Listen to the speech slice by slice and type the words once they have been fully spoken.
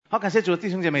好，感谢主的弟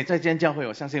兄姐妹，在今天教会，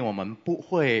我相信我们不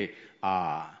会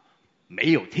没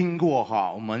有听过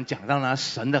我们讲到呢，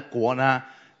神的国呢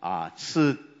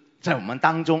是在我们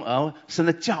当中，而神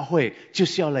的教会就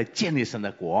是要来建立神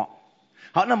的国。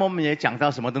好，那么我们也讲到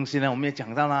什么东西呢？我们也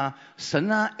讲到呢，神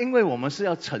呢，因为我们是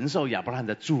要承受亚伯拉罕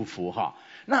的祝福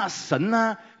那神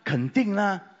呢，肯定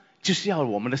呢，就是要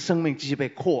我们的生命继续被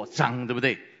扩张，对不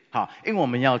对？好，因为我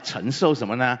们要承受什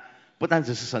么呢？不单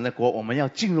只是神的国，我们要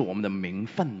进入我们的名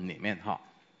分里面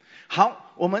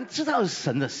好，我们知道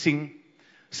神的心，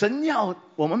神要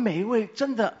我们每一位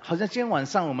真的，好像今天晚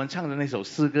上我们唱的那首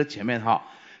诗歌前面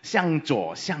向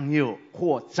左向右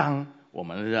扩张我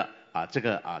们的这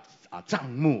个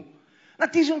帐幕。那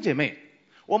弟兄姐妹，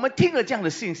我们听了这样的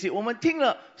信息，我们听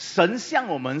了神向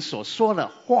我们所说的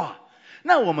话，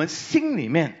那我们心里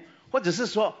面，或者是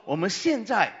说我们现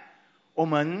在我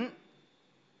们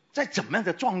在怎么样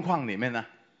的状况里面呢？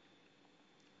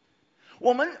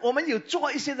我们有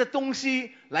做一些的东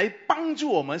西来帮助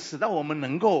我们，使到我们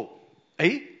能够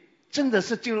真的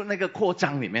是进入那个扩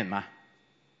张里面吗？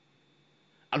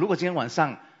如果今天晚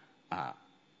上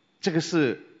这个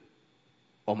是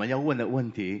我们要问的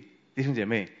问题，弟兄姐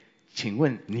妹，请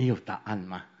问你有答案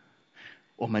吗？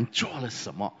我们做了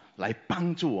什么来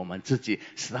帮助我们自己，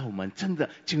使到我们真的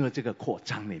进入这个扩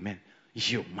张里面，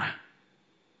有吗？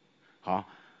好，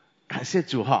感谢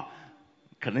主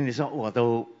可能你说我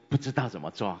都不知道怎么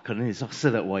做，可能你说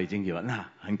是的，我已经有了，那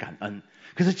很感恩。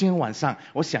可是今天晚上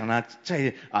我想呢，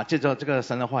在借着这个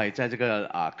神的话语，在这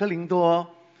个哥林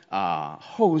多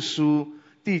后书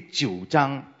第9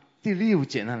章第6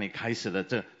节那里开始的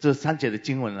这3节的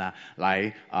经文呢，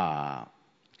来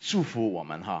祝福我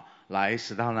们来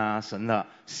使到呢神的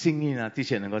心意呢的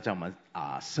确能够在我们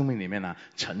生命里面呢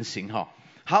成型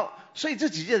好，所以这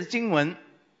几节的经文，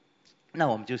那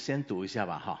我们就先读一下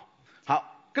吧好，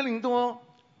哥林多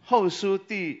后书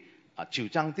第9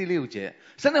章第6节，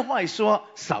神的话语说：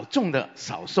少种的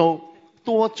少收，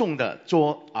多种的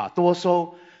多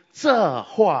收，这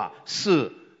话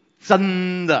是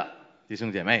真的。弟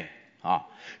兄姐妹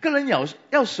个人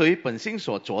要随本心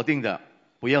所酌定的，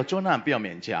不要作难，不要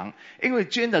勉强，因为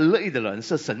捐的乐意的人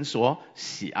是神所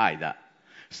喜爱的。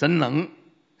神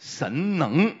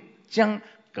能将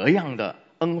各样的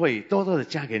恩惠多多的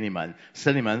加给你们，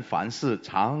使你们凡事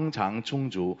常常充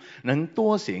足，能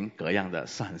多行各样的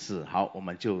善事。好，我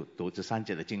们就读这3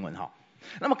节的经文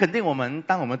那么肯定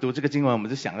当我们读这个经文，我们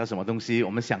就想到什么东西？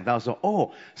我们想到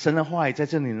说神的话语在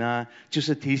这里呢，就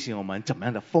是提醒我们怎么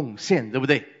样的奉献，对不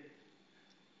对？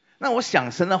那我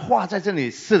想神的话在这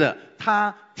里是的，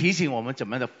他提醒我们怎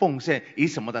么样的奉献，以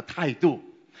什么的态度。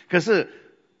可是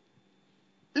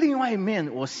另外一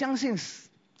面，我相信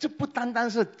这不单单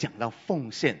是讲到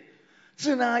奉献，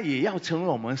这呢也要成为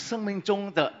我们生命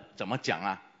中的怎么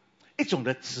讲一种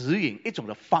的指引，一种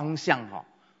的方向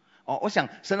我想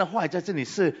神的话语在这里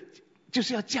就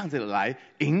是要这样子来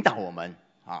引导我们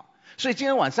所以今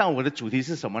天晚上我的主题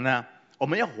是什么呢？我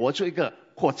们要活出一个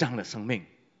扩张的生命，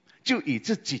就以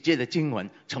这几节的经文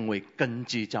成为根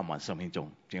基，在我们生命中。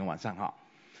今天晚上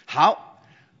好，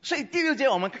所以第6节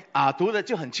我们读的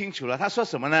就很清楚了。他说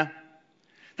什么呢？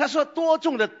他说多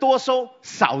种的多收，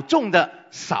少种的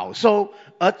少收。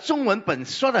而中文本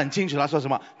说得很清楚，他说什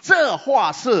么？这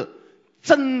话是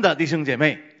真的。弟兄姐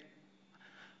妹，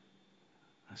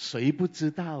谁不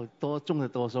知道多种的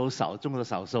多收，少种的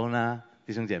少收呢？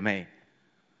弟兄姐妹，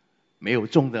没有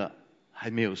种的还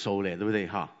没有收嘞，对不对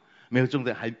没有种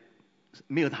的还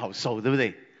没有好收，对不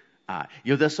对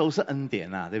有的收是恩典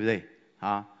对不对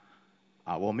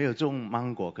我没有种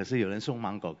芒果，可是有人送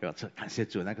芒果给我吃，感谢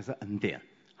主，那个是恩典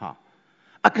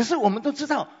可是我们都知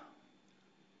道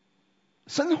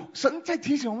神在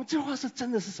提醒我们，这话是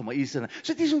真的是什么意思呢？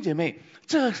所以弟兄姐妹，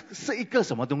这是一个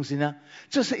什么东西呢？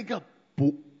这是一个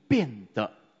不变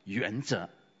的原则。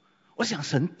我想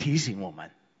神提醒我们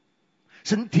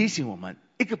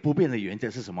一个不变的原则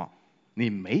是什么？你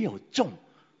没有种，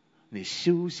你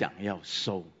休想要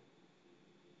收。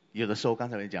有的收刚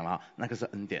才我讲了那个是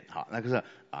恩典那个是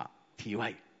题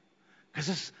外。可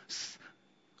是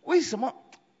为什么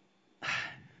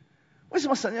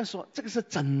神要说这个是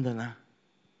真的呢？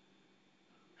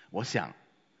我想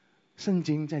圣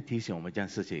经在提醒我们这件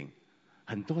事情，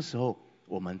很多时候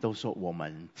我们都说我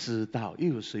们知道，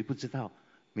又有谁不知道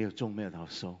没有种没有到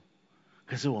收？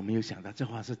可是我们有想到这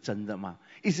话是真的吗？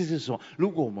意思是说，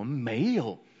如果我们没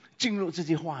有进入这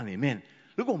句话里面，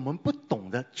如果我们不懂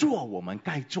得做我们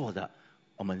该做的，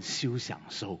我们休想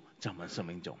收，在我们生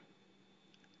命中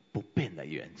不变的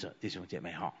原则。弟兄姐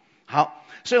妹好，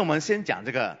所以我们先讲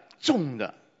这个种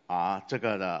的这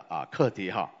个的课题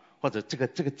或者这个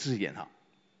字眼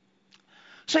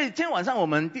所以今天晚上我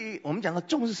们讲的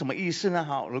种是什么意思呢？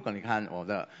好，如果你看我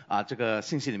的这个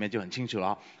信息里面就很清楚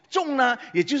了。种呢，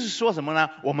也就是说什么呢？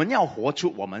我们要活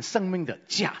出我们生命的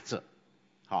价值。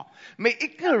好，每一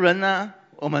个人呢，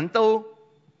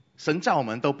神造我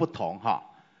们都不同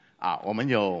我们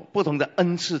有不同的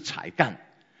恩赐才干，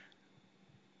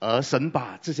而神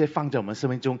把这些放在我们生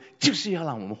命中，就是要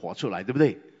让我们活出来，对不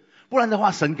对？不然的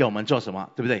话，神给我们做什么，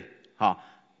对不对？好。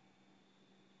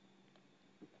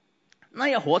那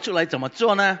要活出来怎么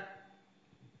做呢？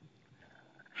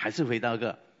还是回到一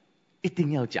个一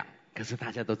定要讲，可是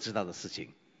大家都知道的事情。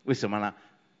为什么呢？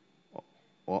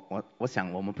我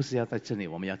想我们不是要在这里，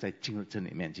我们要再进入这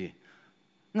里面去。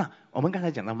那我们刚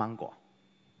才讲到芒果，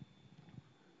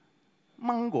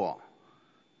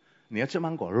你要吃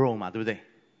芒果肉嘛，对不对？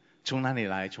从哪里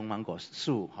来？从芒果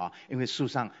树因为树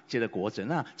上结了果子。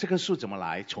那这棵树怎么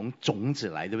来？从种子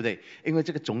来，对不对？因为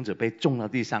这个种子被种到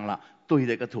地上了，堆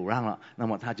了一个土壤了，那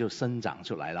么它就生长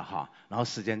出来了然后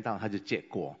时间到它就结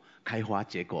果，开花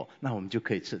结果，那我们就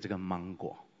可以吃这个芒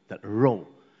果的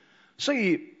肉。所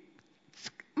以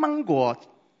芒果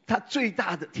它最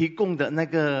大的提供的那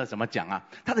个怎么讲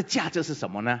它的价值是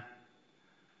什么呢？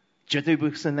绝对不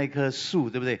是那棵树，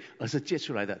对不对？而是结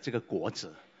出来的这个果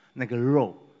子，那个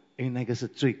肉。因为那个是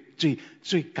最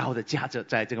高的价值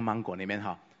在这个芒果里面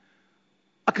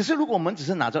可是如果我们只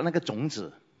是拿着那个种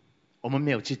子，我们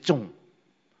没有去种，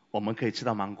我们可以吃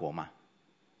到芒果吗？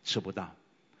吃不到，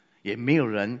也没有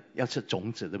人要吃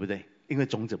种子，对不对？因为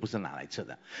种子不是拿来吃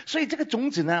的。所以这个种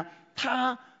子呢，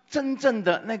它真正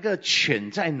的那个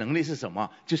潜在能力是什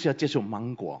么？就是要接触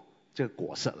芒果这个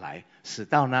果实来，使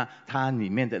到呢它里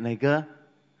面的那个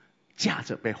价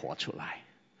值被活出来。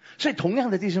所以同样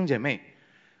的弟兄姐妹，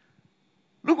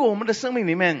如果我们的生命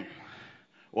里面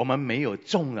我们没有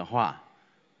种的话，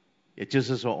也就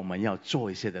是说我们要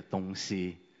做一些的东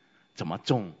西。怎么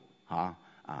种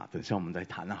等一下我们再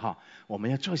谈我们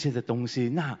要做一些的东西。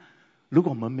那如果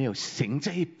我们没有行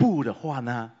这一步的话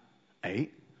呢，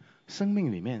生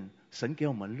命里面神给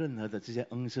我们任何的这些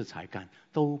恩赐才干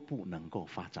都不能够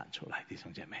发展出来。弟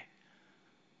兄姐妹，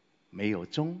没有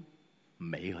种，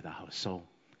没有的好收，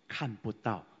看不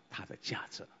到它的价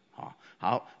值。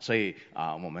好，所以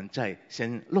我们再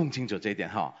先弄清楚这一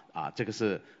点这个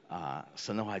是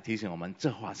神的话提醒我们，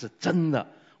这话是真的，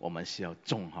我们需要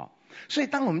种所以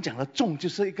当我们讲的种，就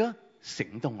是一个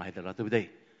行动来的了，对不对？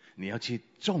你要去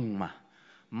种嘛，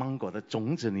芒果的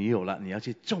种子你有了，你要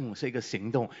去种是一个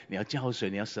行动，你要浇水，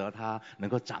你要使到它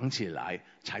能够长起来，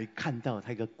才看到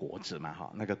它一个果子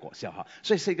嘛那个果效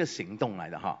所以是一个行动来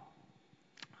的好，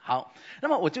那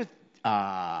么我就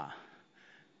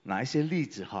拿一些例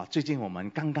子最近我们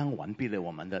刚刚完毕了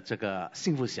我们的这个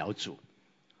幸福小组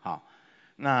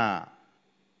那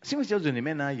幸福小组里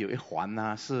面呢，有一环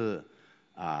呢是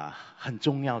很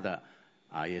重要的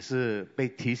也是被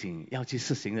提醒要去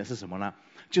实行的是什么呢？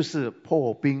就是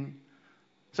破冰。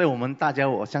所以我们大家，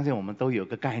我相信我们都有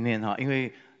个概念因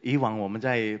为以往我们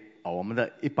在我们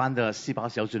的一般的细胞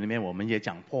小组里面，我们也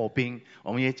讲破冰，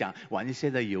我们也讲玩一些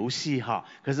的游戏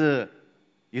可是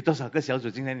有多少个小组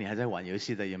今天你还在玩游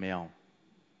戏的？有没有？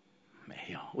没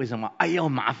有。为什么？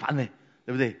麻烦呢，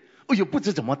对不对？不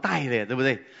知怎么带嘞，对不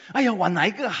对？玩哪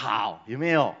一个好？有没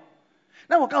有？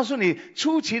那我告诉你，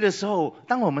初期的时候，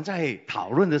当我们在讨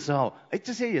论的时候，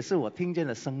这些也是我听见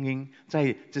的声音，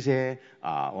在这些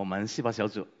我们细胞小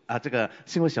组这个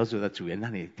幸福小组的组员那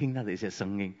里听到的一些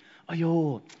声音。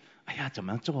怎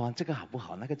么样做这个好不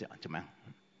好？那个怎么样？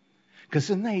可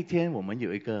是那一天我们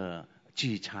有一个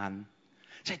聚餐，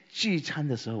在聚餐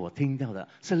的时候，我听到的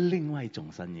是另外一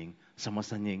种声音。什么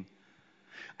声音？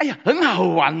很好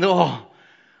玩的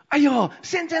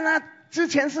现在呢，之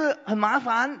前是很麻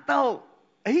烦，到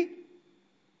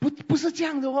不是这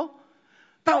样的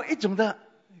到一种的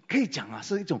可以讲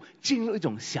是一种进入一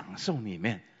种享受里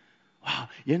面。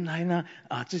原来呢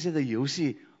这些的游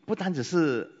戏不单只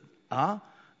是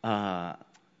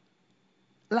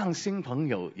让新朋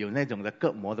友有那种的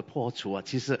隔膜的破除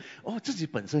其实自己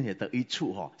本身也得益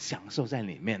处享受在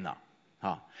里面了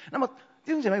那么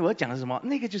弟兄姐妹，我要讲的是什么？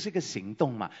那个就是一个行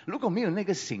动嘛。如果没有那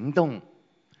个行动，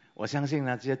我相信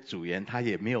呢，这些组员他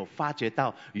也没有发觉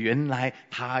到，原来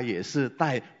他也是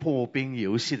带破冰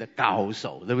游戏的高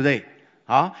手，对不对？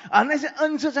那些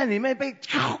恩赐在里面被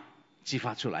激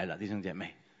发出来了，弟兄姐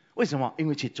妹。为什么？因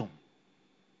为去种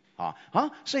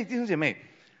所以弟兄姐妹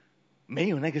没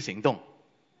有那个行动，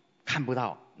看不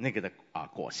到那个的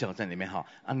果效在里面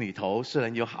里头虽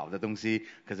然有好的东西，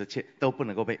可是却都不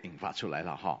能够被引发出来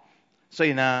了所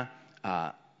以呢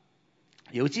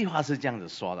有一句话是这样子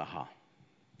说的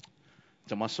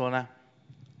怎么说呢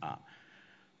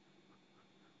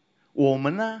我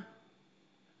们呢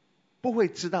不会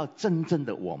知道真正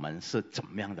的我们是怎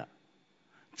么样的，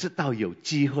直到有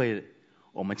机会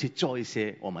我们去做一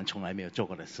些我们从来没有做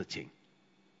过的事情，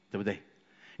对不对？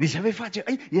你才会发觉，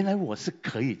哎，原来我是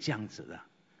可以这样子的。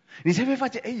你才会发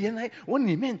觉，哎，原来我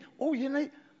里面，原来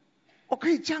我可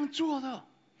以这样做的。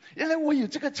原来我有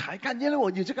这个才干，原来我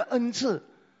有这个恩赐。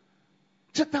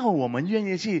直到我们愿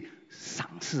意去赏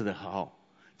识的时候，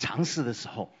尝试的时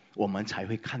候，我们才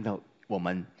会看到我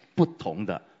们不同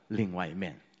的另外一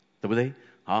面，对不对？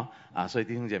好啊，所以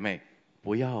弟兄姐妹，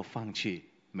不要放弃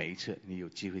每一次你有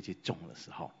机会去种的时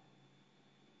候，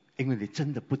因为你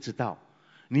真的不知道，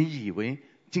你以为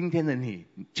今天的你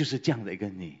就是这样的一个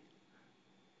你。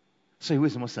所以为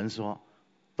什么神说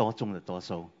多种的多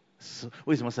收？是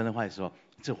为什么神的话说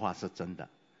这话是真的？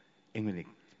因为你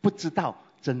不知道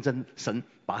真正神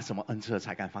把什么恩赐和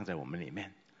才干放在我们里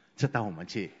面，直到我们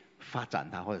去发展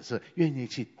它，或者是愿意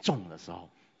去种的时候，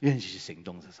愿意去行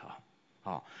动的时候。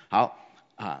好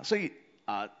啊，所以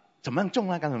怎么样种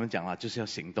呢？刚才我们讲了，就是要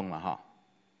行动了哈。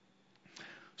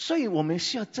所以我们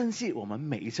需要珍惜我们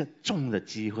每一次种的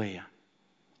机会呀，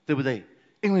对不对？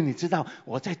因为你知道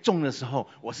我在种的时候，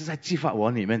我是在激发我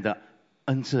里面的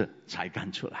恩赐才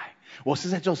干出来。我是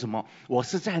在做什么？我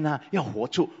是在呢要活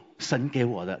出神给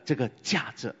我的这个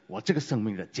价值，我这个生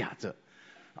命的价值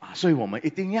啊！所以我们一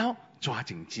定要抓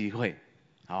紧机会。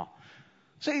好，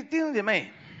所以弟兄姐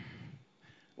妹，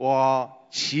我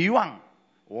期望，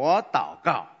我祷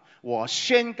告，我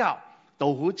宣告，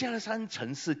斗湖加勒山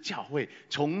城市教会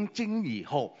从今以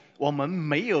后，我们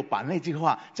没有把那句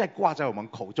话再挂在我们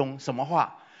口中。什么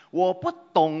话？我不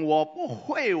懂，我不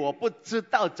会，我不知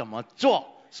道怎么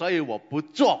做，所以我不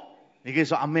做。你可以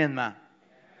说阿们吗？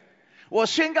我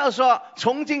宣告说，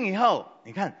从今以后，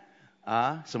你看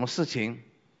什么事情？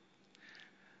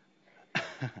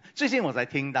最近我才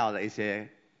听到的一些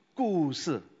故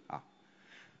事啊。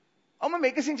我们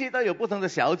每个星期都有不同的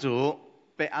小组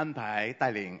被安排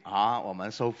带领我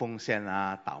们收奉献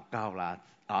啦、祷告啦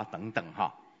等等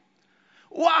哈。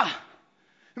哇，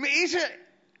每一次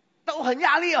都很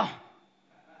压力哦。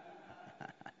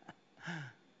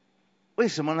为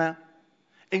什么呢？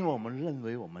因为我们认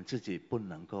为我们自己不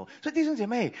能够。所以弟兄姐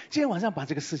妹，今天晚上把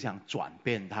这个思想转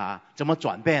变它。怎么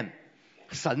转变？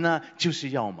神呢就是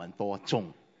要我们多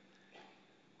种。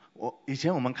以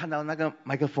前我们看到那个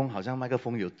麦克风，好像麦克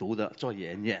风有毒的，做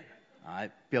远远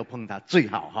不要碰它最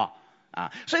好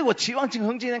哈。所以我期望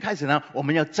从今天开始呢，我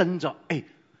们要争着，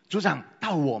组长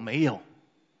到我没有，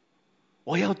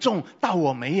我要种到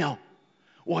我没有，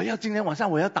我要今天晚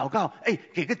上我要祷告，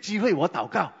给个机会我祷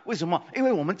告。为什么？因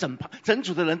为我们整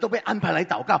组的人都被安排来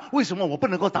祷告，为什么我不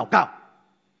能够祷告？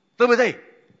对不对？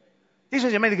弟兄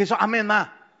姐妹，你可以说阿们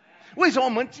吗？为什么我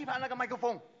们期盼那个麦克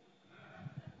风？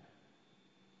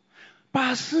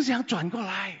把思想转过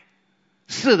来。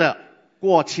是的，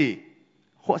过去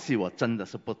或许我真的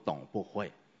是不懂不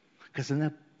会，可是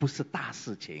那不是大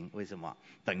事情。为什么？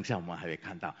等一下我们还会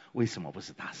看到为什么不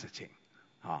是大事情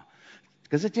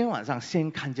可是今天晚上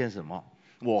先看见什么？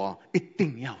我一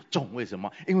定要种。为什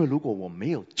么？因为如果我没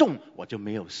有种，我就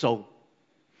没有收。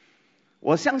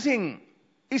我相信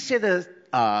一些的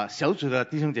小组的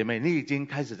弟兄姐妹，你已经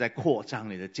开始在扩张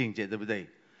你的境界，对不对？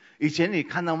以前你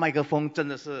看到麦克风真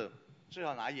的是最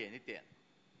好拿远一点，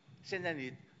现在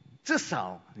你至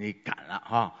少你敢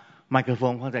了麦克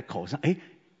风放在口上，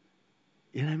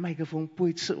原来麦克风不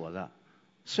会刺我的，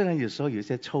虽然有时候有一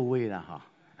些臭味了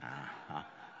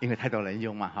因为太多人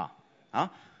用嘛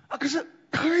可是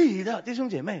可以的，弟兄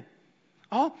姐妹。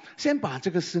先把这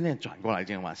个思念转过来，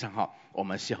今天晚上我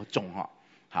们需要种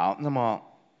好，那么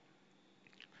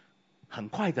很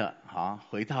快的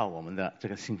回到我们的这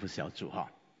个幸福小组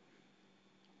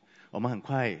我们很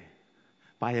快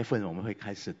8月份我们会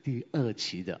开始第2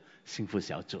期的幸福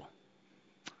小组。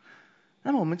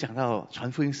那么我们讲到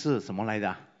传福音是什么来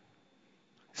的？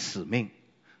使命。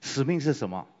使命是什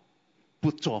么？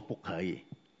不做不可以。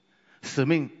使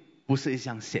命不是一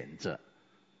项选择，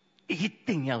一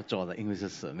定要做的，因为是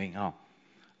使命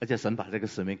而且神把这个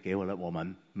使命给了我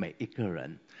们每一个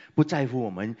人，不在乎我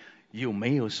们有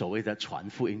没有所谓的传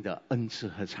福音的恩赐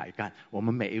和才干，我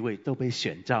们每一位都被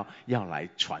选召要来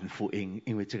传福音，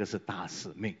因为这个是大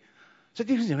使命。所以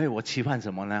弟兄姐妹，我期盼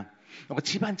什么呢？我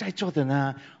期盼在座的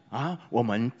呢我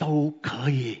们都可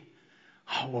以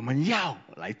我们要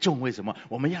来种。为什么？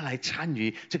我们要来参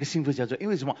与这个幸福小组，因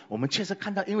为什么？我们确实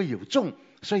看到，因为有种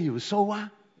所以有收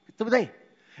对不对？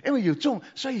因为有种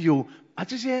所以有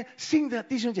这些新的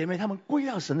弟兄姐妹他们归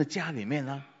到神的家里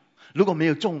面如果没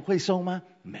有种会收吗？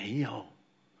没有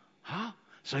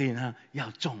所以呢要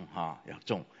种要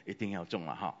种，一定要种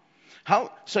了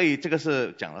好，所以这个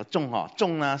是讲了种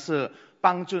种呢是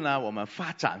帮助呢我们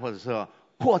发展或者说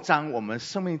扩张我们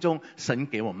生命中神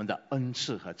给我们的恩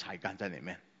赐和才干在里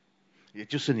面，也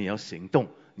就是你要行动，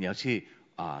你要去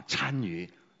参与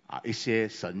一些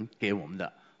神给我们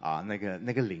的那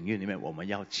个领域里面，我们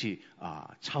要去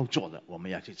操作的，我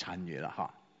们要去参与了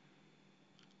哈。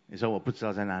你说我不知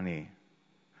道在哪里，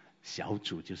小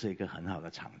组就是一个很好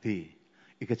的场地，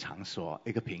一个场所，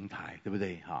一个平台，对不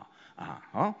对哈？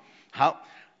好，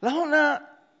然后呢，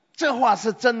这话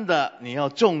是真的，你要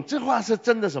种；这话是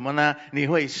真的什么呢？你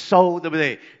会收，对不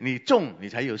对？你种，你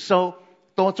才有收，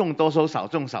多种多收，少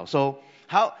种少收。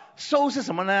好，收是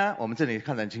什么呢？我们这里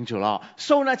看得很清楚了。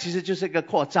收呢，其实就是一个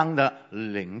扩张的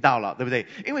领导了，对不对？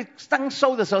因为当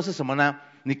收的时候是什么呢？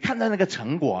你看到那个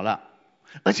成果了，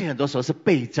而且很多时候是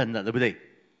倍增的，对不对？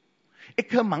一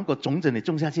颗芒果种子你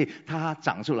种下去，它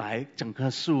长出来整棵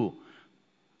树，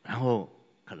然后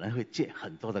可能会结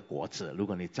很多的果子，如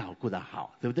果你照顾得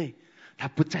好，对不对？它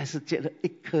不再是结了一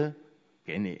颗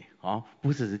给你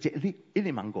不只是结一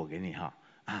粒芒果给你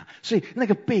所以那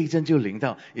个倍增就临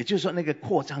到，也就是说那个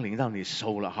扩张临到你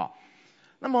收了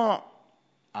那么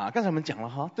刚才我们讲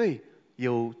了对，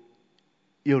有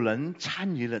人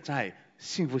参与了在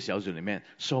幸福小组里面，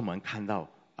说我们看到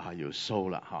有收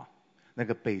了那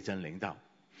个倍增临到。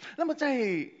那么在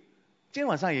今天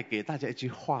晚上也给大家一句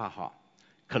话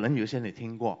可能有些你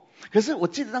听过，可是我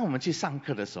记得当我们去上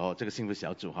课的时候，这个幸福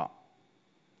小组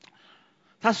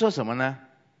他说什么呢？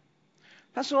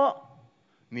他说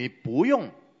你不用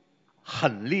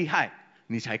很厉害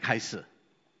你才开始，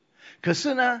可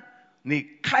是呢你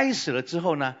开始了之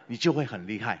后呢，你就会很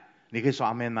厉害。你可以说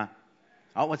阿们吗？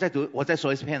好，我再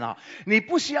说一次遍你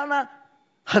不需要呢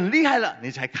很厉害了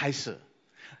你才开始，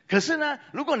可是呢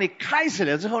如果你开始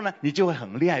了之后呢，你就会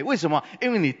很厉害。为什么？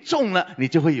因为你种了你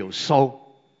就会有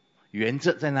收，原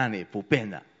则在那里不变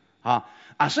的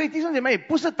所以弟兄姐妹，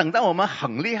不是等到我们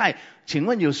很厉害。请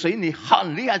问有谁你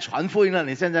很厉害传福音了，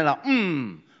你现在呢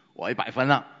我100分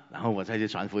了，然后我再去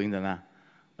传福音的呢？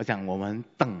我讲我们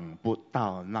等不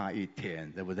到那一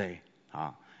天，对不对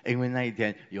因为那一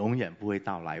天永远不会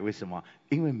到来。为什么？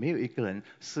因为没有一个人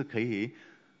是可以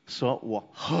说我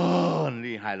很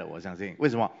厉害了，我相信。为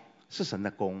什么？是神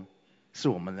的功，是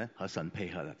我们和神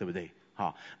配合的，对不对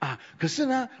可是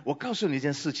呢我告诉你一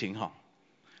件事情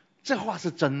这话是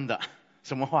真的。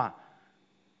什么话？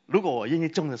如果我愿意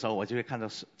种的时候，我就会看到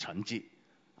成绩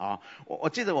我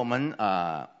记得我们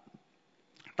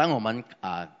当我们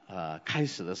开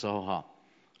始的时候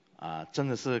真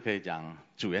的是可以讲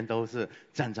组员都是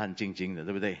战战兢兢的，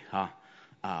对不对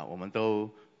我们都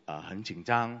很紧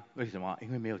张。为什么？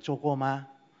因为没有做过吗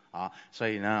所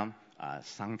以呢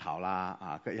商讨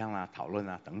啦各样啦讨论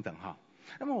等等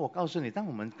那么我告诉你，当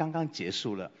我们刚刚结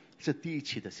束了这第一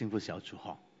期的幸福小组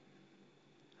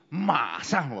马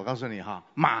上我告诉你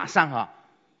马上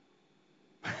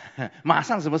马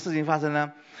上什么事情发生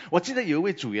呢？我记得有一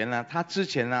位组员呢，他之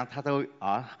前呢他都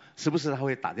时不时他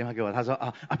会打电话给我，他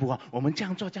说不过我们这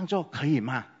样做可以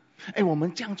吗？我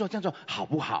们这样做好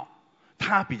不好？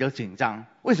他比较紧张。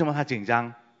为什么他紧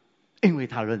张？因为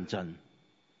他认真，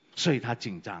所以他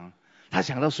紧张。他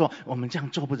想到说我们这样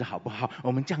做不知好不好？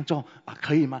我们这样做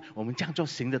可以吗？我们这样做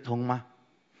行得通吗？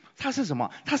他是什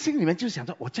么？他心里面就想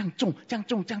着我这样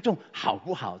种好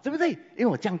不好？对不对？因为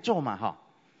我这样做嘛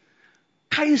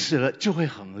开始了就会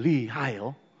很厉害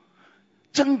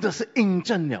真的是印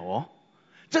证了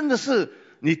真的是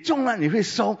你种了你会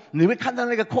收，你会看到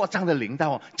那个扩张的领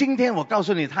导今天我告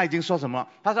诉你，他已经说什么？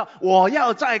他说我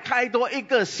要再开多一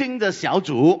个新的小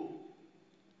组，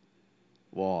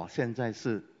我现在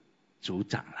是组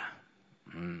长了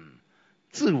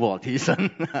自我提升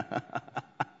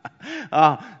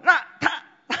那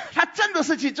他真的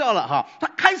是去做了他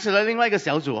开始了另外一个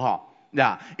小组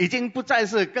已经不再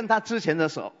是跟他之前的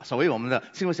所谓我们的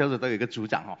幸福小组都有一个组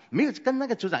长没有跟那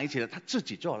个组长一起的，他自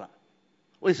己做了。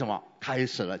为什么？开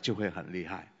始了就会很厉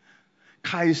害，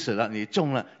开始了你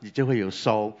种了你就会有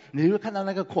收，你会看到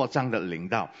那个扩张的领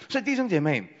导。所以弟兄姐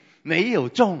妹，没有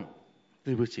种，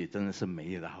对不起，真的是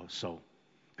没有的好收。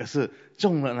可是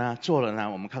种了呢，做了呢，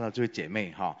我们看到这位姐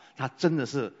妹她真的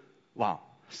是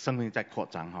生命在扩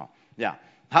张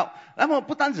好，那么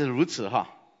不单止如此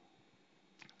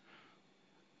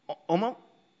我们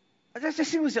在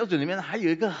幸福小组里面还有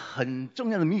一个很重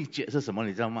要的秘诀是什么？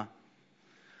你知道吗？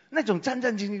那种战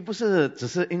战兢兢不是只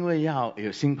是因为要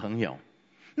有新朋友，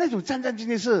那种战战兢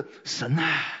兢是神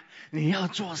你要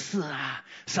做事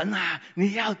神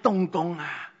你要动工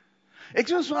也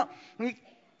就是说你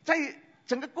在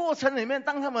整个过程里面，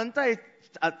当他们在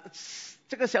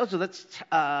这个小组的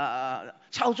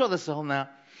操作的时候呢，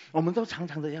我们都常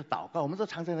常的要祷告，我们都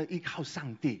常常的依靠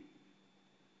上帝。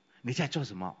你在做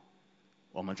什么？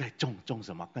我们在种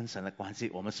什么？跟神的关系，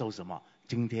我们收什么？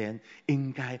今天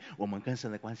应该我们跟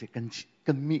神的关系更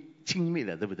亲密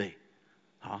了，对不对？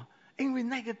好，因为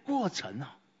那个过程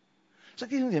啊，所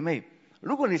以弟兄姐妹，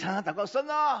如果你常常祷告，神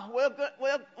啊，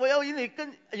我要与你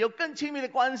更亲密的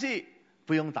关系，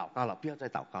不用祷告了，不要再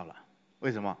祷告了。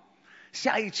为什么？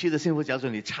下一期的幸福小组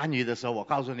你参与的时候，我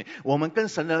告诉你，我们跟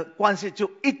神的关系就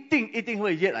一定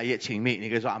会越来越亲密。你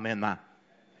可以说阿们吗？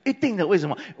一定的。为什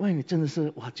么？因为你真的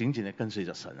是紧紧的跟随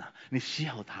着神啊，你需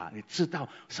要他，你知道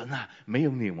神啊，没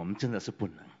有你我们真的是不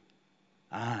能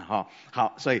啊。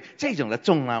好，所以这种的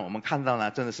种呢，我们看到呢，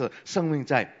真的是生命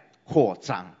在扩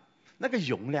张，那个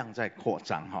容量在扩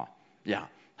张呀。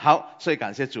好，所以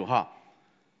感谢主哈。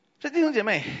所以弟兄姐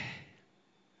妹，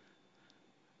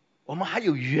我们还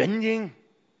有原因，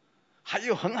还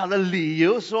有很好的理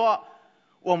由说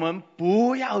我们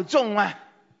不要种啊，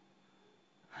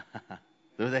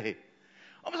对不对？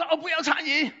我们说不要参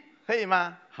与，可以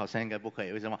吗？好像应该不可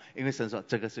以。为什么？因为神说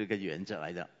这个是一个原则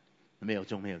来的，没有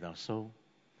种没有得收。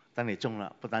当你种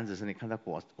了，不单只是你看到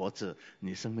果子，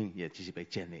你生命也继续被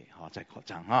建立在扩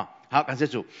张好，感谢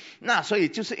主。那所以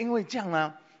就是因为这样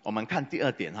呢，我们看第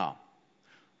二点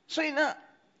所以呢，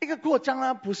一个扩张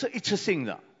呢不是一次性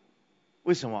的。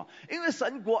为什么？因为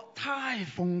神国太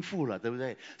丰富了，对不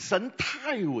对？神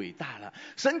太伟大了，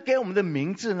神给我们的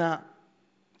名字呢，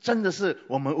真的是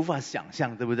我们无法想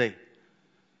象，对不对？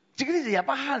举个例子，亚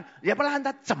伯拉罕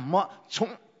他怎么从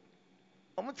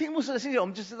我们听牧师的信息我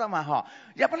们就知道嘛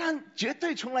亚伯拉罕绝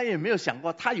对从来也没有想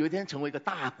过他有一天成为一个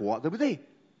大国，对不对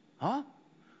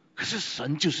可是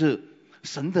神就是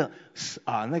神的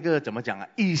那个怎么讲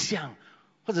意象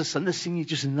或者神的心意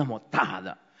就是那么大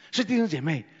的。所以弟兄姐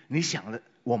妹，你想的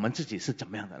我们自己是怎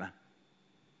么样的呢？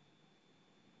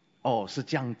是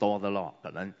这样多的咯，可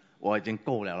能我已经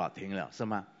够了停了，是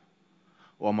吗？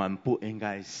我们不应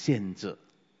该限制。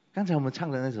刚才我们唱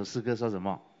的那首诗歌说什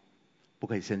么？不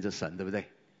可以限制神，对不对？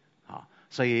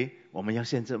所以我们要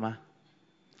限制吗？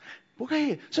不可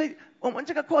以。所以我们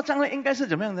这个扩张呢，应该是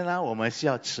怎么样的呢？我们需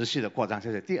要持续的扩张，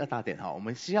这是第二大点我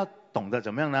们需要懂得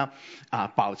怎么样呢？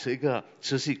保持一个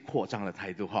持续扩张的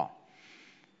态度好，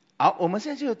我们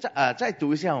现在就再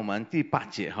读一下我们第8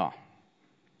节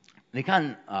你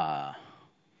看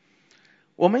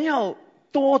我们要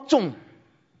多种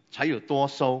才有多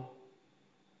收，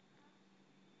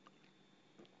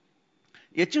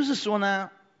也就是说呢，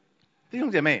弟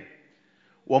兄姐妹，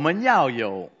我们要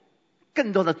有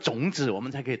更多的种子，我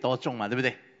们才可以多种嘛，对不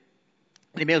对？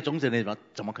你没有种子，你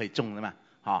怎么可以种的嘛？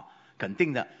肯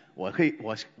定的，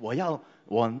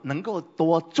我能够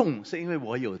多种，是因为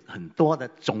我有很多的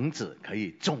种子可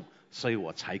以种，所以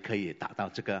我才可以达到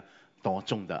这个多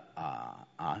种的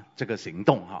这个行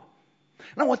动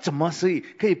那我怎么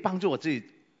可以帮助我自己，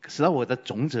使到我的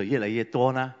种子越来越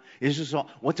多呢？也就是说，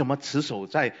我怎么持守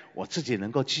在我自己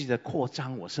能够继续的扩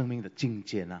张我生命的境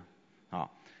界呢？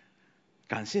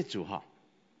感谢主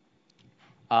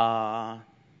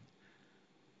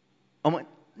我们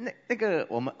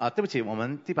对不起，我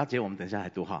们第8节我们等一下来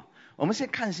读我们先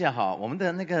看一下我们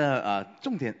的那个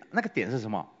重点，那个点是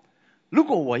什么？如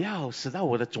果我要使到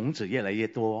我的种子越来越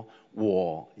多，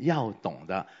我要懂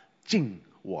得尽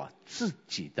我自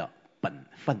己的本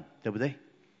分，对不对？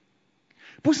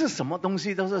不是什么东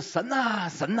西都是神啊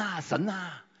神啊神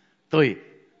啊，对，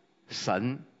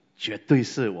神绝对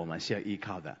是我们需要依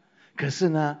靠的。可是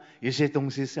呢，有些东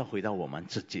西是要回到我们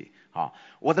自己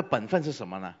我的本分是什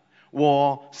么呢？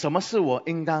什么是我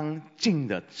应当尽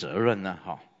的责任呢？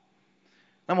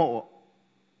那么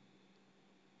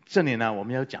这里呢，我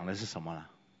们要讲的是什么呢？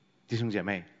弟兄姐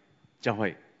妹，教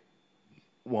会，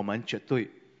我们绝对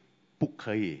不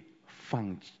可以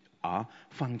放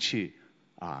弃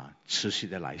持续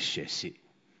的来学习，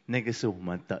那个是我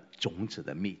们的种子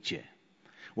的秘诀。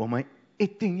我们一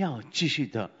定要继续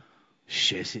的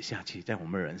学习下去，在我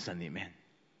们人生里面。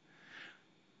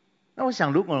那我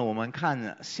想，如果我们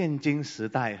看现今时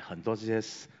代很多这些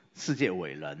世界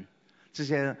伟人，这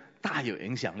些大有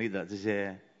影响力的这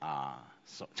些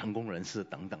成功人士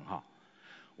等等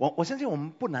我相信我们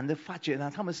不难的发觉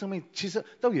呢，他们生命其实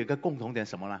都有一个共同点，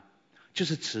什么呢？就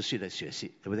是持续的学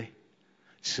习，对不对？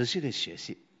持续的学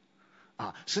习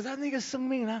使他那个生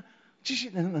命呢，继续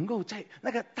能够在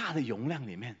那个大的容量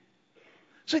里面。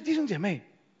所以弟兄姐妹，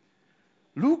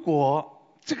如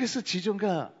果这个是其中一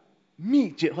个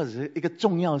秘诀或者是一个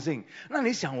重要性，那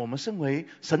你想，我们身为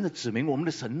神的子民，我们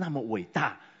的神那么伟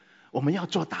大，我们要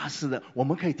做大事的，我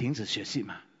们可以停止学习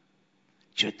吗？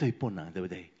绝对不能，对不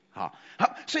对？好，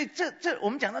所以这我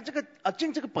们讲到这个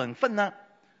尽这个本分呢，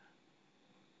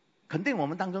肯定我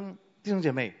们当中弟兄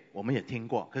姐妹我们也听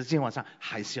过，可是今天晚上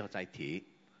还是要再提，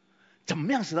怎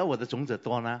么样使到我的种子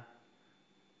多呢？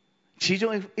其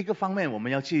中一个方面我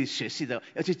们要去学习的，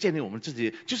要去建立我们自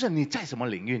己，就是你在什么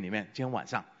领域里面。今天晚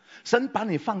上神把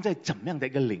你放在怎么样的一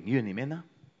个领域里面呢？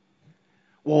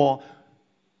我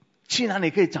去哪里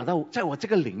可以找到在我这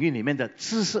个领域里面的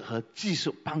知识和技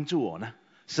术帮助我呢？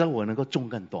使我能够种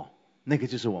更多，那个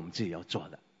就是我们自己要做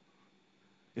的。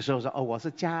有时候说我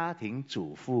是家庭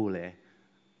主妇嘞，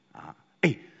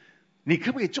你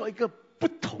可不可以做一个不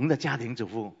同的家庭主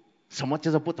妇？什么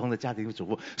叫做不同的家庭主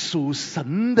妇？属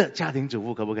神的家庭主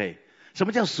妇可不可以？什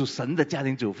么叫属神的家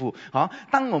庭主妇？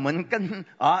当我们跟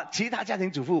其他家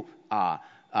庭主妇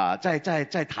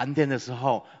在谈天的时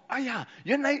候，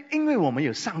原来因为我们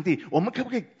有上帝，我们可不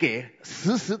可以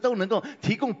时时都能够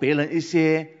提供别人一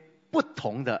些不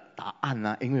同的答案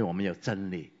呢？因为我们有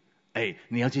真理。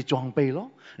你要去装备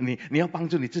咯，你要帮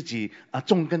助你自己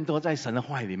种更多在神的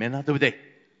话语里面呢，对不对？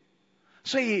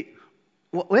所以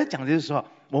我要讲的就是说，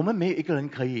我们没有一个人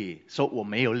可以说我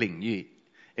没有领域，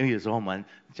因为有时候我们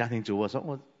家庭主妇说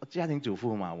我家庭主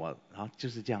妇嘛，就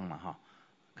是这样嘛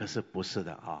可是不是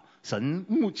的神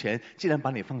目前既然把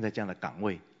你放在这样的岗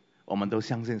位，我们都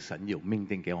相信神有命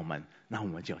定给我们，那我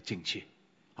们就要进去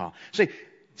所以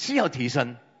需要提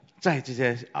升在这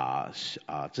些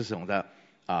这种的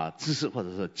知识或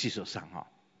者是技术上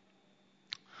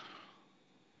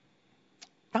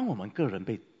当我们个人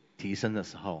被提升的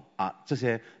时候这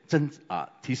些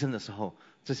提升的时候，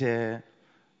这些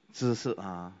知识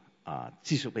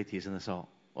技术被提升的时候，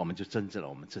我们就增值了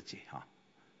我们自己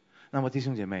那么弟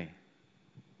兄姐妹，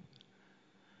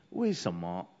为什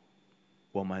么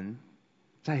我们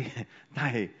在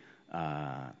带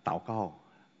祷告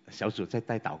小组在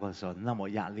带祷告的时候那么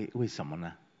压力？为什么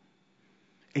呢？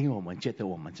因为我们觉得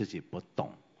我们自己不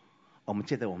懂，我们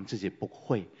觉得我们自己不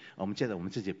会，我们觉得我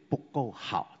们自己不够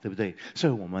好，对不对？所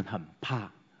以我们很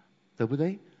怕，对不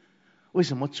对？为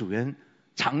什么主人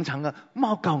常常的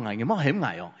冒高矮，冒很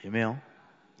矮有没有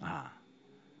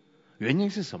原因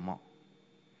是什么？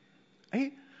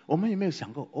我们有没有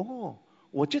想过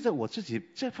我觉得我自己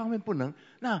这方面不能，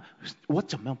那我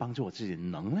怎么样帮助我自己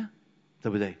能呢？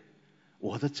对不对？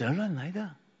我的责任来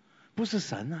的，不是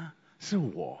神是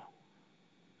我。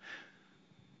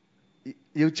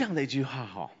有这样的一句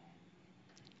话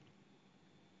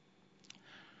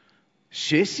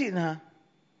学习呢，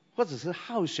或者是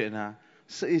好学呢，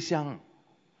是一项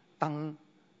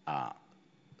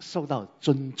受到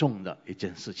尊重的一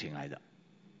件事情来的。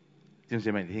弟兄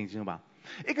姐妹，你听清楚吧？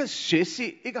一个学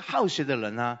习、一个好学的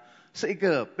人呢，是一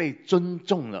个被尊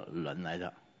重的人来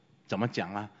的。怎么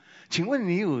讲请问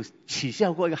你有取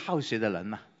笑过一个好学的人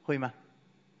吗？会吗？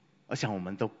我想我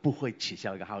们都不会取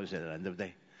笑一个好学的人，对不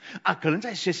对？可能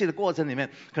在学习的过程里面，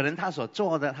可能他所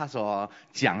做的，他所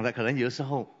讲的，可能有的时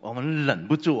候我们忍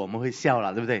不住我们会笑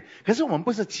了，对不对？可是我们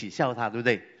不是取笑他，对不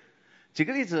对？举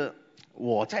个例子，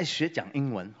我在学讲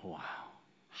英文，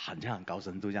好像很高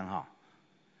深度这样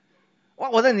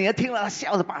我的女儿听了，她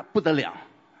笑得不得了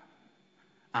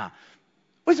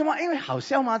为什么？因为好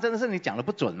笑吗？真的是你讲的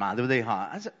不准嘛，对不对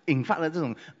是引发了这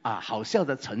种好笑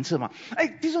的层次嘛。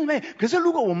弟兄姐妹，可是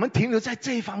如果我们停留在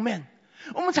这一方面，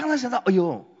我们常常想到，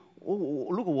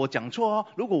我如果我讲错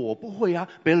如果我不会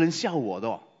别人笑我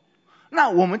的那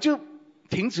我们就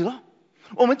停止了，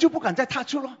我们就不敢再踏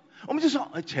出了，我们就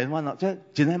说千萬咯，即係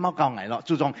真係冇夠矮了，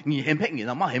注重你很偏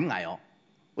了，冇很矮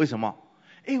为什么？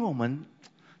因为我们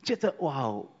觉得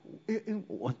因为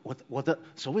我的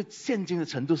所谓现今的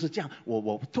程度是这样，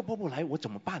我突破不来，我怎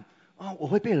么办我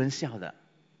会被人笑的。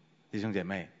弟兄姐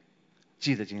妹，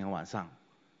记得今天晚上，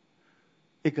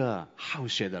一个好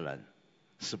学的人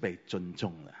是被尊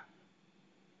重的，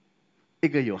一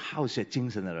个有好学精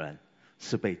神的人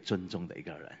是被尊重的一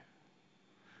个人。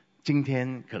今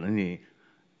天可能你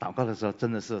祷告的时候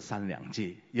真的是3两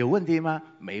句，有问题吗？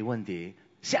没问题。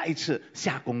下一次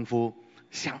下功夫，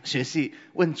想学习，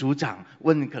问组长，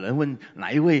可能问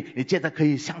哪一位你觉得可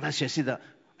以向他学习的，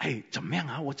怎么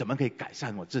样我怎么可以改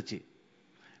善我自己？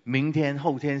明天、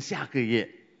后天、下个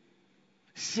月、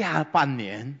下半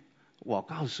年，我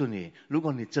告诉你，如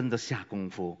果你真的下功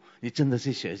夫，你真的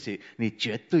去学习，你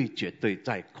绝对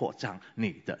在扩张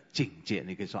你的境界。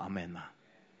你可以说阿们吗？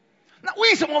那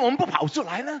为什么我们不跑出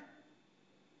来呢？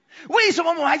为什么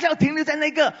我们还是要停留在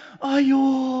那个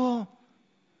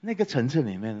那个层次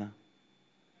里面呢？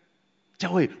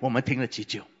教会我们停了几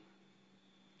久，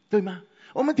对吗？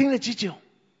我们停了几久？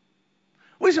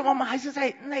为什么我们还是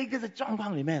在那个的状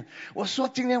况里面？我说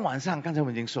今天晚上，刚才我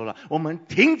们已经说了，我们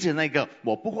停止那个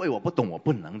我不会、我不懂、我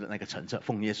不能的那个层次，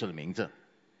奉耶稣的名字，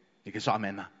你可以说阿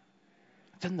们吗？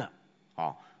真的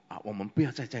我们不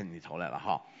要再在里头来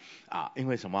了因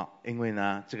为什么？因为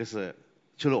呢，这个是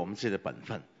除了我们自己的本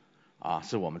分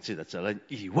是我们自己的责任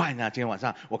以外呢，今天晚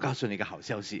上我告诉你一个好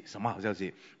消息。什么好消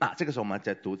息？这个时候我们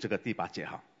再读这个第8节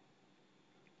哈。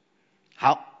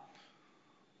好，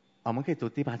我们可以读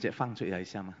第8节，放出来一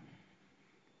下吗？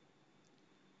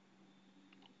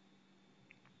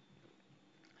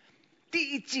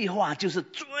第一句话就是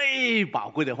最宝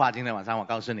贵的话，今天晚上我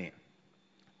告诉你。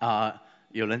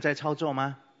有人在操作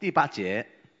吗？第8节。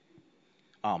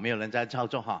没有人在操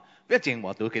作哈，不要紧，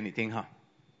我读给你听哈。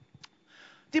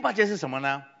第8节是什么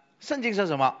呢？圣经说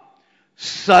什么？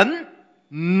神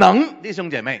能，弟兄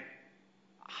姐妹，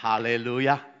哈利路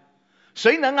亚！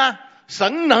谁能啊？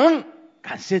神能，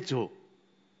感谢主。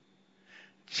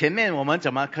前面我们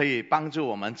怎么可以帮助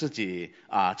我们自己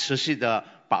持续的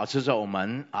保持着我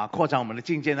们扩张我们的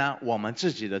境界呢？我们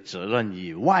自己的责任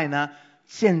以外呢，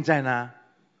现在呢，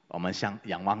我们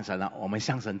仰望神了，我们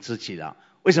向神支起了。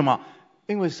为什么？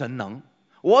因为神能，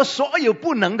我所有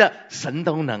不能的神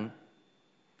都能，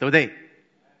对不对？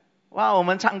哇，我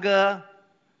们唱歌，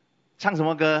唱什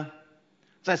么歌？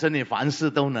在神里凡事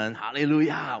都能，哈利路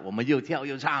亚！我们又跳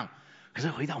又唱。可是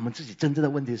回到我们自己真正的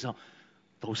问题的时候，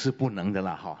都是不能的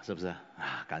了哈，是不是？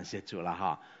感谢主了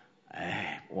哈！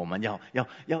我们要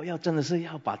真的是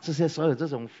要把这些所有这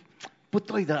种不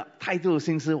对的态度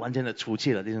心思完全的除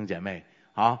去了，弟兄姐妹。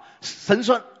好，神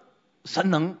说神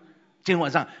能，今天晚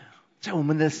上在我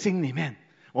们的心里面，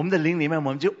我们的灵里面，我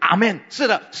们就阿们。是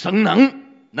的，神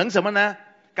能什么呢？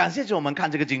感谢主，我们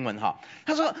看这个经文哈，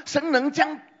他说神能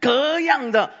将各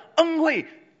样的恩惠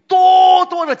多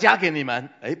多的加给你们，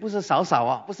不是少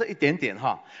少不是一点点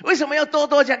哈。为什么要多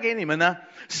多加给你们呢？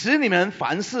使你们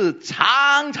凡事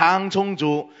常常充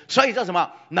足，所以叫什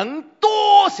么？能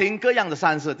多行各样的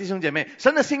善事。弟兄姐妹，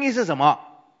神的心意是什么？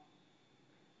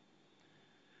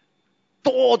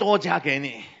多多加给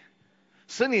你，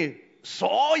使你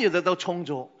所有的都充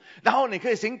足，然后你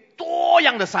可以行多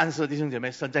样的善事。弟兄姐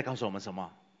妹，神在告诉我们什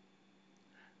么？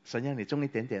神要你种一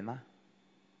点点吗？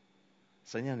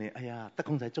神要你得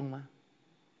空才种吗？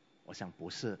我想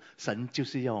不是，神就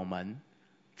是要我们，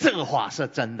这个话是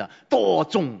真的，多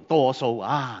种多收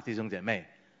弟兄姐妹，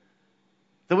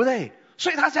对不对？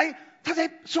所以他才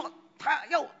说他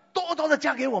要多多的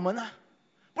加给我们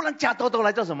不然加多多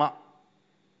来做什么？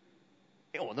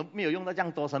我都没有用到这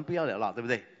样多，神不要了，对不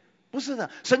对？不是的，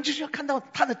神就是要看到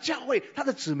他的教会，他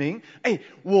的子民，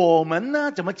我们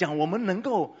呢怎么讲？我们能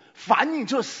够反映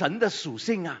出神的属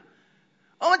性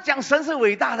我们讲神是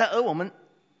伟大的，而我们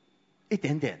一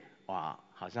点点，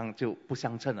好像就不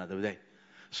相称了，对不对？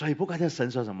所以不管这神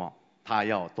说什么，他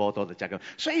要多多的加给。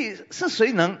所以是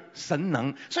谁能？神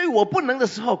能。所以我不能的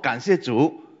时候，感谢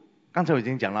主。刚才我已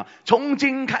经讲了，从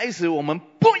今开始我们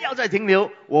不要再停留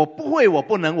我不会，我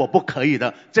不能，我不可以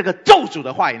的这个咒诅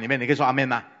的话语里面，你可以说阿们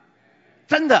吗？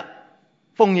真的，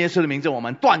奉耶稣的名字，我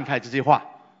们断开这句话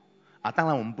当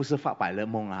然我们不是发白日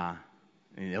梦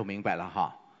你都明白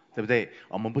了对不对？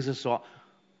我们不是说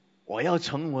我要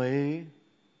成为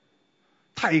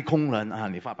太空人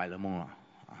你发白日梦了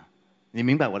你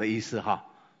明白我的意思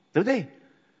对不对？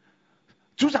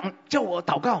组长叫我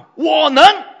祷告，我能，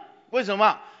为什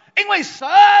么？因为神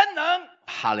能，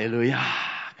哈利路亚，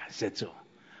感谢主。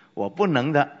我不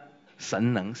能的，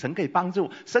神能，神可以帮助，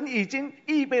神已经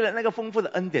预备了那个丰富的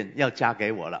恩典要加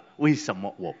给我了，为什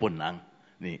么我不能？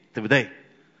你对不对？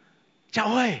教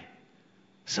会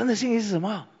神的心意是什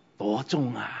么？多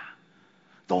重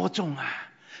多重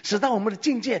使到我们的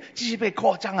境界继续被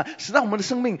扩张使到我们的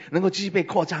生命能够继续被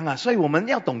扩张所以我们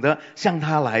要懂得向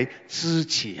他来支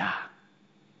起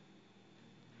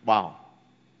哇，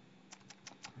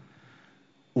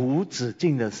无止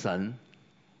境的神，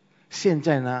现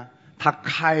在呢他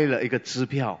开了一个支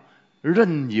票，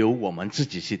任由我们自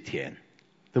己去填，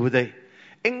对不对？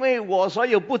因为我所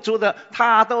有不足的，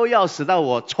他都要使到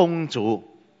我充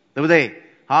足，对不对？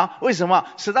为什么？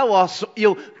使到我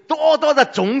有多多的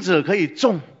种子可以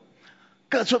种，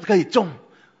各处可以种，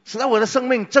使到我的生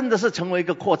命真的是成为一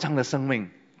个扩张的生命，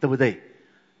对不对？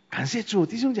感谢主，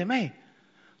弟兄姐妹，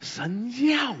神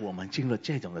要我们进入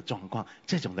这种的状况，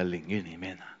这种的领域里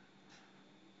面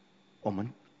我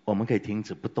们可以停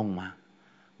止不动吗？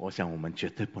我想我们绝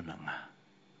对不能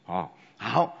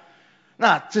好，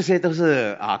那这些都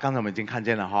是刚才我们已经看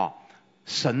见了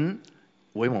神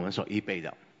为我们所预备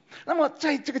的。那么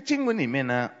在这个经文里面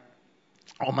呢，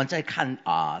我们再看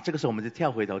这个时候我们就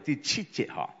跳回头第7节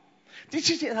第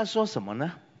7节他说什么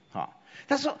呢？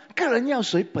他说个人要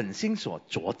随本心所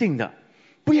酌定的，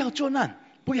不要作难，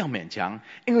不要勉强，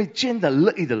因为捐的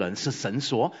乐意的人是神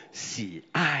所喜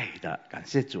爱的。感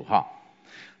谢主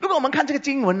如果我们看这个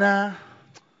经文呢，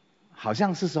好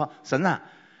像是说神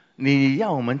你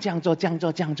要我们这样做这样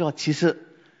做这样做，其实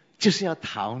就是要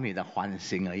讨你的欢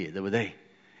心而已，对不对？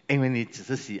因为你只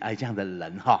是喜爱这样的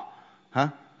人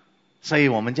所以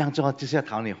我们这样做就是要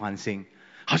讨你欢心。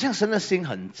好像神的心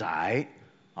很窄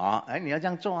你要这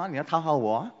样做你要讨好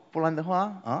我不然的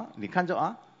话你看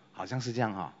着好像是这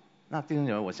样那弟兄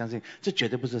姐妹，我相信这绝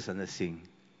对不是神的心。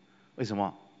为什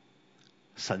么？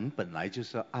神本来就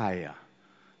是爱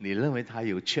你认为他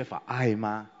有缺乏爱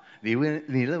吗？你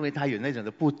认为他有那种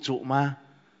的不足吗？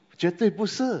绝对不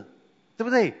是，对不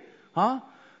对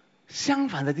相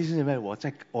反的，弟兄姐妹，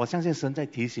我相信神在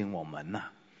提醒我们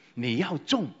你要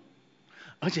种，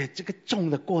而且这个种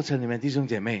的过程里面，弟兄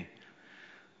姐妹，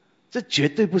这绝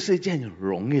对不是一件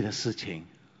容易的事情。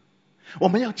我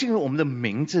们要进入我们的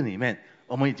名字里面，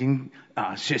我们已经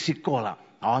学习过了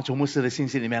从牧师的信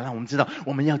息里面让我们知道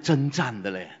我们要征战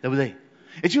的嘞，对不对？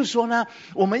也就是说呢，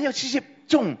我们要继续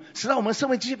种，使到我们生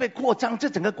命继续被扩张。这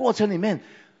整个过程里面，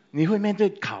你会面对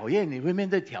考验，你会面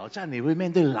对挑战，你会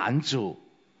面对拦阻。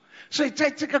所以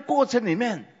在这个过程里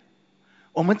面，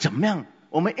我们怎么样？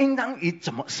我们应当以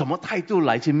什么态度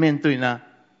来去面对呢？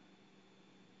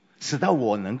使到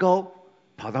我能够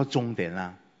跑到终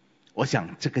点我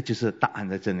想这个就是答案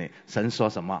在这里。神说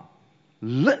什么？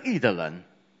乐意的人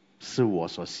是我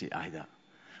所喜爱的。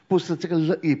不是这个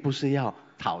乐意，不是要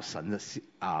讨神的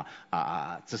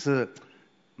只是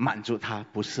满足他，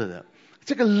不是的。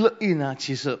这个乐意呢，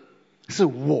其实是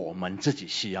我们自己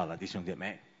需要的，弟兄姐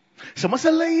妹。什么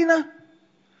是乐意呢？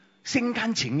心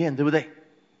甘情愿，对不对？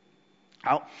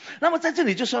好，那么在这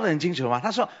里就说得很清楚嘛。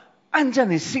他说，按照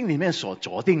你心里面所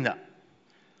决定的，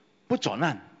不作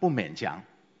难，不勉强。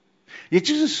也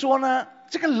就是说呢，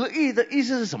这个乐意的意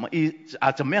思是什么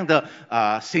怎么样的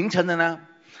形成的呢？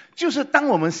就是当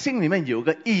我们心里面有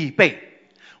个预备，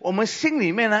我们心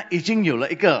里面呢已经有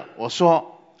了一个，我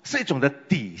说是一种的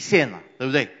底线了，对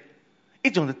不对？一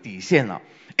种的底线了。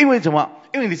因为什么？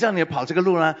因为你知道你跑这个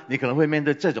路呢，你可能会面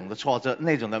对这种的挫折，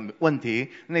那种的问题，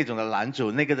那种的拦阻，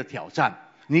那个的挑战。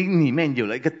你里面有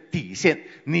了一个底线，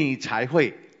你才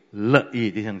会乐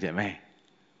意，弟兄姐妹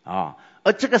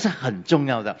而这个是很重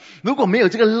要的。如果没有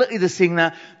这个乐意的心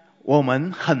呢，我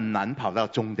们很难跑到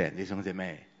终点，弟兄姐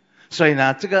妹。所以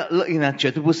呢，这个乐意呢，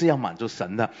绝对不是要满足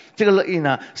神的。这个乐意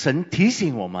呢，神提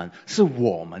醒我们是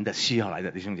我们的需要来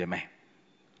的，弟兄姐妹。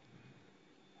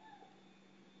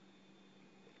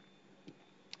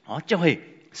教会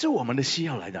是我们的需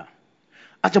要来的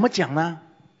怎么讲呢？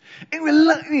因为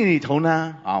乐意里头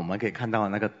呢我们可以看到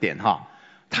那个点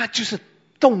它就是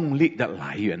动力的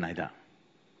来源来的。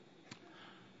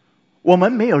我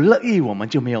们没有乐意，我们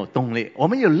就没有动力；我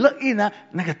们有乐意呢，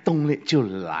那个动力就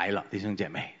来了，弟兄姐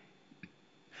妹。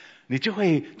你就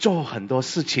会做很多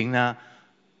事情呢，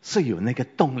是有那个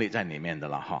动力在里面的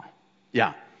了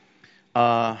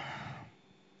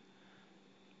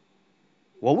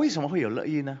我为什么会有乐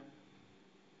意呢？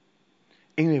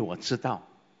因为我知道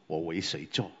我为谁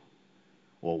做，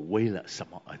我为了什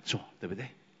么而做，对不对？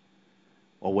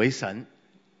我为神，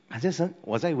感谢神，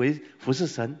我在服侍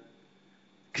神。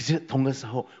可是同个时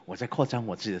候，我在扩张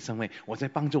我自己的生命，我在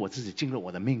帮助我自己进入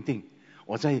我的命定，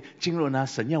我在进入呢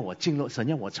神要我进入，神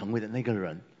要我成为的那个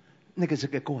人，那个是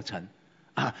个过程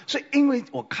所以因为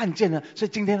我看见了，所以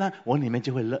今天呢，我里面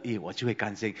就会乐意，我就会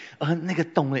甘心，而那个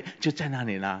动力就在那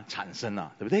里呢产生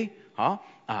了，对不对？好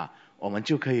我们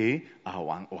就可以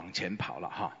往前跑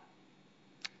了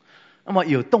那么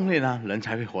有动力呢，人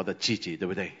才会活得积极，对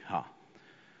不对？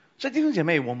所以弟兄姐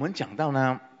妹，我们讲到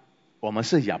呢，我们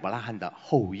是亚伯拉罕的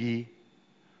后裔，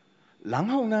然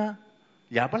后呢，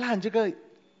亚伯拉罕这个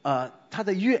他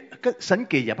的约跟神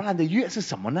给亚伯拉罕的约是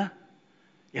什么呢？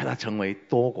要他成为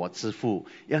多国之父，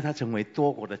要他成为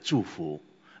多国的祝福，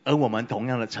而我们同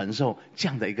样的承受这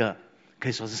样的一个可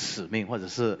以说是使命，或者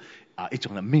是一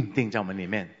种的命定在我们里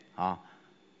面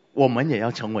我们也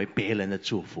要成为别人的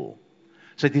祝福。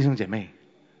所以弟兄姐妹，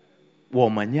我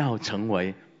们要成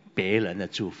为别人的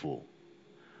祝福。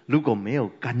如果没有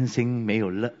甘心，没有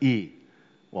乐意，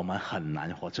我们很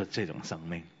难活出这种生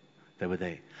命，对不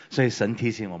对？所以神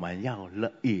提醒我们要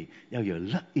乐意，要有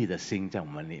乐意的心在我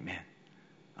们里面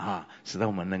使得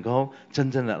我们能够真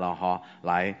正的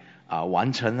来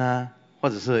完成或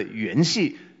者是延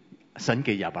续神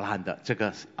给亚伯拉罕的这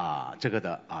个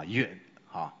的约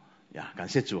感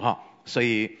谢主所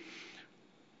以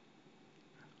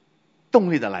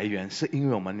动力的来源是因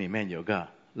为我们里面有个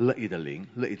乐意的灵，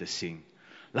乐意的心，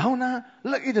然后呢，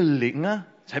乐意的灵呢，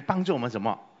才帮助我们什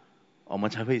么？我们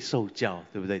才会受教，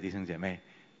对不对，弟兄姐妹？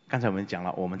刚才我们讲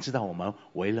了，我们知道我们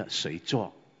为了谁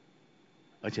做，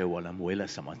而且我们为了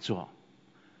什么做。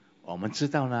我们知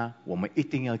道呢，我们一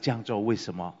定要这样做，为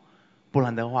什么？不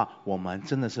然的话，我们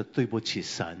真的是对不起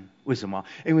神。为什么？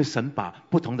因为神把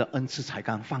不同的恩赐才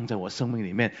干放在我生命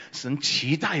里面，神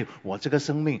期待我这个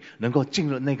生命能够进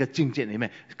入那个境界里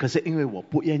面。可是因为我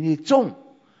不愿意种，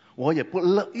我也不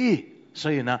乐意，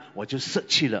所以呢，我就舍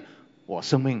弃了我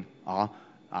生命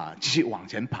继续往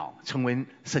前跑，成为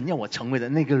神要我成为的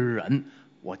那个人，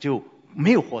我就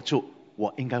没有活出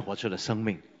我应该活出的生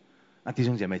命。那弟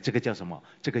兄姐妹，这个叫什么？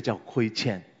这个叫亏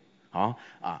欠。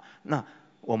那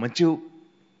我们就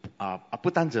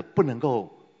不单止不能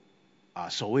够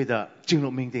所谓的进入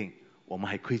命定，我们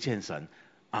还亏欠神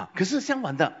可是相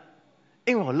反的，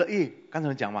因为我乐意，刚才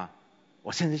我讲嘛，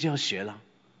我现在就要学了，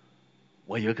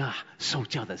我有一个受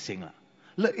教的心了，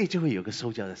乐意就会有个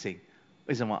受教的心。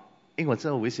为什么？因为我知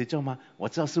道我为谁做吗？我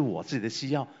知道是我自己的需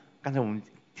要。刚才我们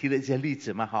提了一些例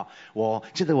子嘛我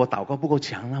觉得我祷告不够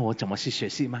强，那我怎么去学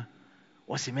习吗？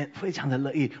我里面非常的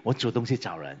乐意，我主动去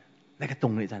找人，那个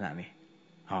动力在哪里？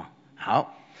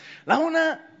好，然后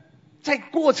呢，在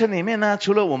过程里面呢，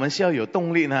除了我们需要有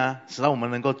动力呢，使到我们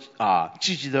能够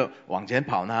积极的往前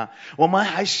跑呢，我们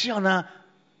还需要呢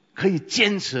可以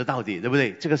坚持到底，对不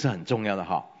对？这个是很重要的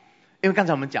因为刚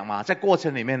才我们讲嘛，在过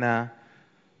程里面呢，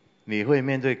你会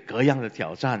面对各样的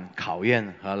挑战、考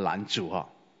验和拦阻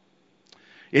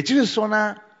也就是说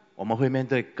呢，我们会面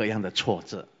对各样的挫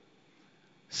折，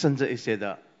甚至一些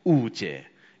的误解，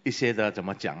一些的怎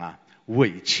么讲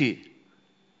委屈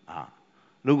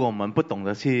如果我们不懂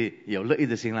得去有乐意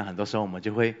的心呢，很多时候我们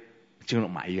就会进入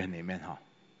埋怨里面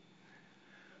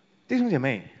弟兄姐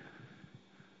妹，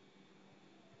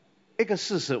一个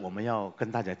事实我们要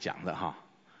跟大家讲的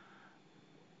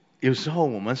有时候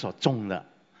我们所种的，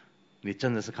你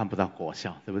真的是看不到果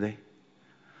效，对不对？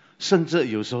甚至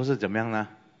有时候是怎么样呢？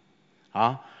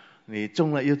你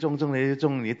种了又种，种了又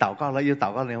种，你祷告了又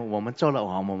祷告了，我们做了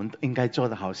我们应该做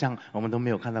的，好像我们都没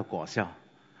有看到果效，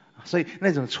所以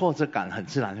那种挫折感很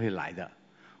自然会来的。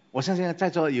我相信在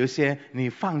座有一些你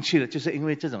放弃了，就是因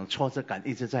为这种挫折感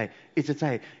一直在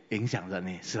影响着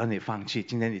你，使得你放弃，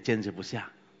今天你坚持不下。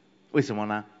为什么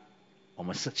呢？我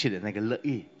们失去了那个乐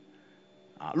意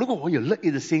如果我有乐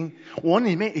意的心，我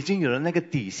里面已经有了那个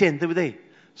底线，对不对？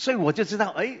所以我就知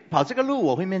道跑这个路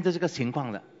我会面对这个情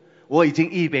况的，我已经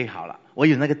预备好了，我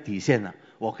有那个底线了，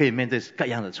我可以面对各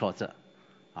样的挫折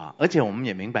而且我们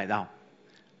也明白到，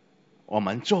我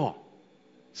们做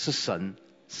是神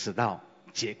使到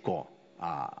结果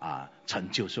成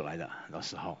就出来的，很多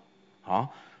时候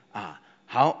好，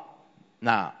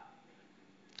那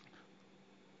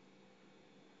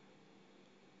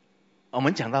我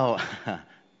们讲到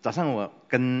早上我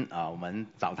跟我们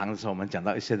早堂的时候，我们讲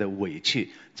到一些的委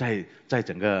屈，在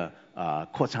整个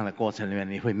扩张的过程里面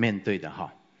你会面对的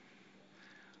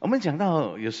我们讲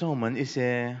到有时候我们一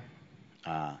些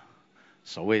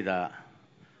所谓的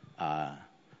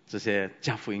这些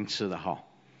家福音吃的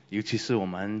尤其是我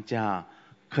们家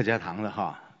客家堂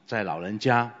的在老人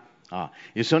家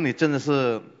有时候你真的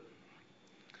是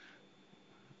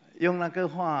用那个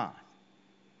话，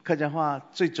客家话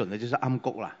最准的就是暗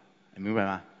谷啦，你明白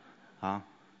吗？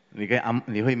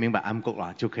你会明白暗谷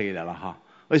啦就可以了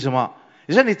为什么？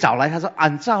有时候你找来他说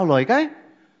按照来嘅，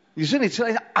有时候你出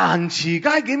来按起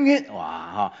该给你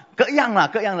哇各样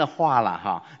的话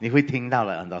啦你会听到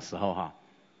了很多时候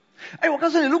我告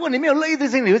诉你，如果你没有乐意的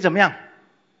心，你会怎么样？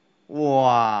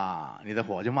哇，你的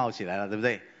火就冒起来了，对不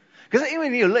对？可是因为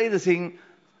你有乐意的心，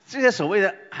这些所谓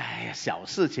的小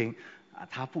事情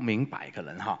他不明白，可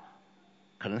能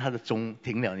他的钟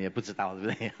停了你也不知道，对不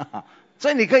对？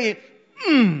所以你可以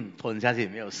吞下去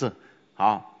没有事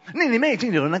那里面已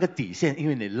经有了那个底线，因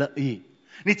为你乐意，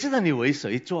你知道你为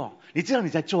谁做，你知道你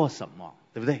在做什么，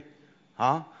对不对？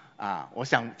我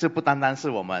想这不单单是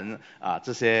我们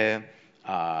这些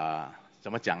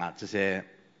怎么讲这些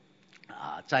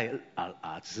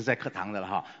只是在课堂的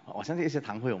了我相信一些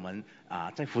堂会我们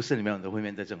在服事里面我们都会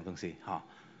面对这种东西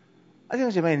弟兄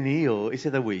姐妹，你有一些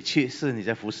的委屈是你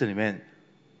在服事里面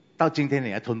到今天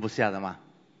你还吞不下的吗？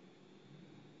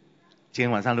今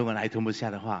天晚上如果你还吞不下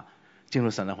的话，进入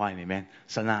神的话语里面，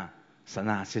神啊，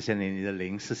谢谢你，你的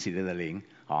灵是喜乐的灵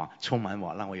充满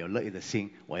我，让我有乐意的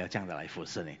心，我要这样的来服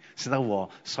侍你，使得我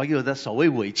所有的所谓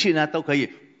委屈呢都可以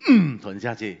吞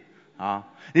下去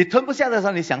你吞不下的时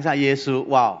候，你想下耶稣，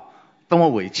哇，多么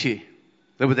委屈，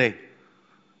对不对？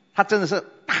他真的是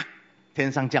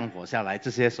天上降火下来，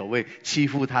这些所谓欺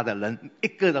负他的人一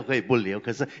个都可以不留，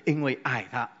可是因为爱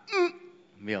他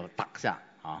没有打下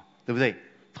对不对？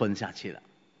吞下去了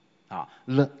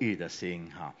乐意的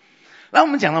心那我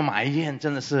们讲到埋怨，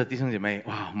真的是弟兄姐妹，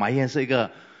哇，埋怨是一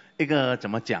个怎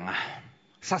么讲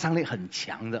杀伤力很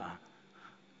强的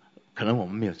可能我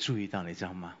们没有注意到，你知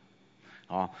道吗？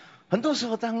很多时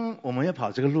候当我们要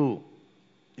跑这个路，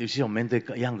尤其我们面对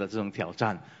各样的这种挑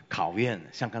战、考验，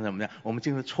像刚才我们讲，我们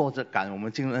进入挫折感，我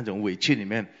们进入那种委屈里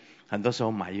面，很多时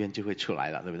候埋怨就会出来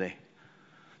了，对不对？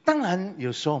当然，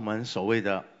有时候我们所谓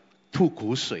的吐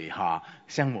苦水哈，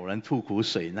像某人吐苦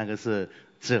水，那个是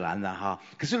自然的哈。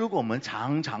可是如果我们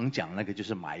常常讲，那个就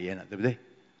是埋怨了，对不对？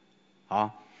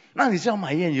好，那你知道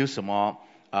埋怨有什么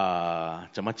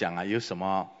怎么讲啊？有什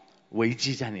么危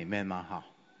机在里面吗？哈，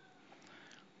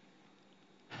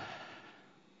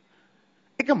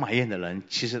一个埋怨的人，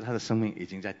其实他的生命已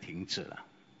经在停止了，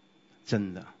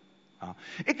真的啊。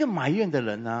一个埋怨的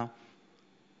人呢，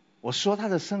我说他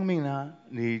的生命呢，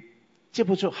你结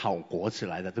不出好果子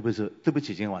来的，对不对？对不起，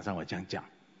今天晚上我这样讲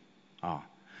啊。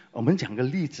我们讲个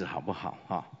例子好不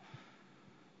好？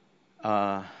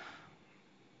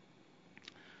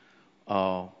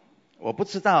我不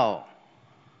知道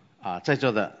在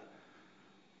座的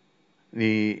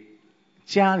你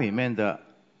家里面的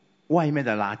外面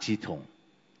的垃圾桶，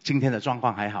今天的状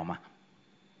况还好吗？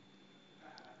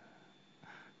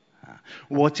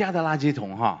我家的垃圾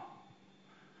桶哈，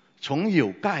从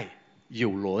有盖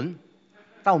有轮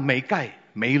到没盖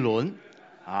没轮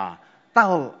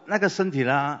到那个身体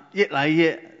呢越来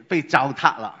越被糟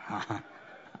蹋了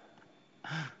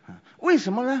为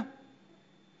什么呢？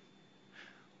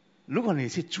如果你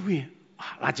去注意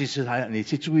垃圾食台，你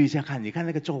去注意一下看，你看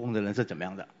那个做工的人是怎么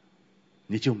样的，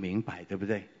你就明白，对不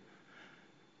对？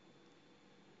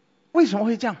为什么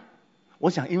会这样？我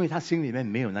想因为他心里面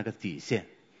没有那个底线，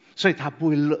所以他不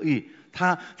会乐意，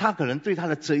他可能对他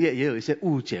的职业也有一些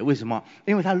误解。为什么？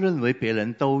因为他认为别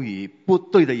人都以不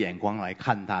对的眼光来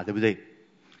看他，对不对？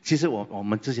其实我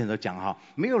们之前都讲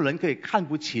没有人可以看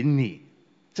不起你，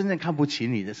真正看不起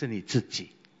你的是你自己，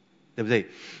对不对？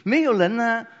没有人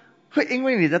呢会因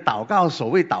为你的祷告，所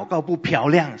谓祷告不漂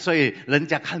亮，所以人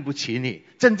家看不起你，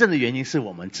真正的原因是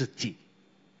我们自己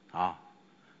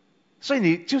所以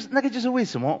你就是那个，就是为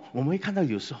什么我们会看到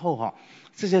有时候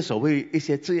这些所谓一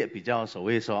些职业比较所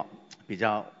谓说比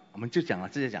较，我们就讲了，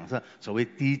这些讲是所谓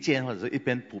低贱或者是一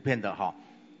边普遍的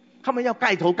他们要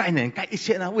盖头盖脸盖一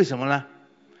切呢？为什么呢？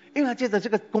因为他觉得这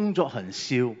个工作很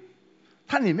羞，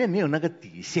他里面没有那个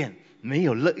底线，没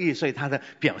有乐意，所以他的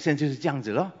表现就是这样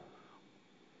子咯。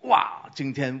哇，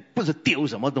今天不是丢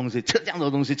什么东西，吃这样多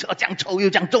东西，吃到这样臭又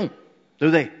这样重，对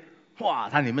不对？哇，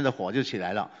它里面的火就起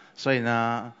来了，所以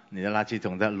呢，你的垃圾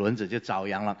桶的轮子就着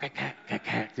扬了，开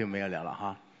就没有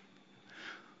了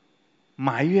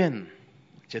埋怨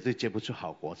绝对结不出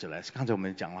好果子来。刚才我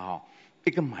们讲了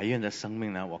一个埋怨的生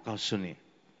命呢，我告诉你，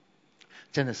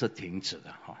真的是停止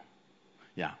的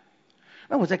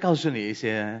那我再告诉你一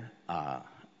些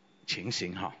情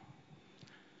形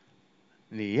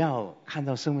你要看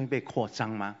到生命被扩张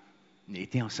吗？你一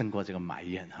定要胜过这个埋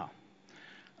怨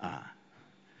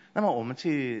那么我们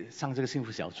去上这个幸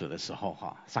福小组的时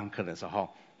候上课的时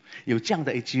候有这样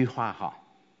的一句话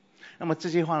那么这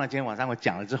句话呢，今天晚上我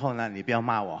讲了之后呢，你不要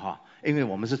骂我因为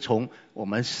我们是从我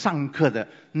们上课的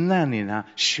那里呢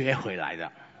学回来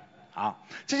的。好，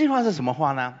这句话是什么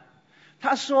话呢？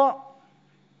他说，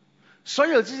所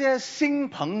有这些新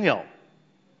朋友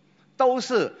都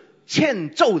是欠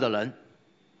揍的人。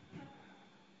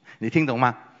你听懂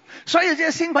吗？所以这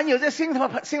些新朋友，这些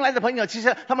新来的朋友，其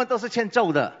实他们都是欠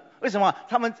揍的。为什么？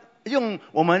他们用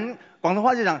我们广东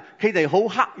话就讲，佢哋好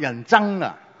黑人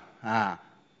憎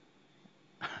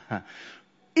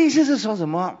意思是说什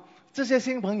么？这些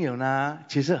新朋友呢，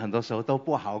其实很多时候都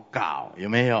不好搞，有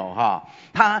没有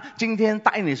他今天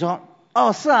答应你说，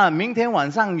是啊，明天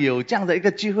晚上有这样的一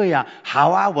个聚会好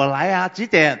啊，我来几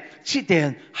点？7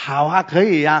点，好啊，可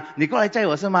以你过来载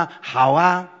我是吗？好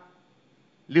啊。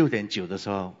6點9的時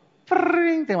候，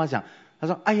電話響，他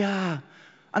說：哎呀，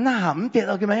那5點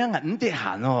叫咩？5點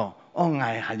閒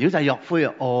閒少就約會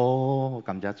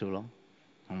咁就做咯。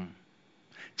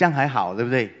這樣還好，對不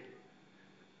對？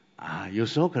有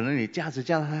時候可能你駕駛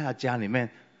駕到他家裡面，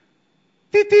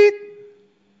滴滴，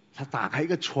他打開一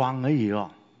個窗而已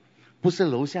不是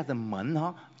樓下的門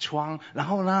窗，然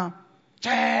後呢，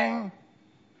鏘，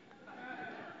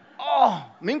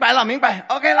明白了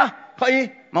，OK 了，可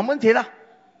以，沒問題了。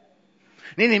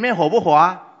你里面火不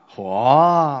火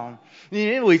火。你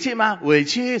里面委屈吗？委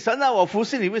屈。神啊，我服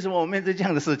侍你，为什么我面对这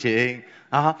样的事情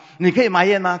你可以埋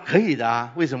怨吗？可以的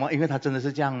为什么？因为他真的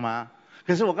是这样吗？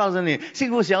可是我告诉你，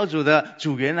幸福小组的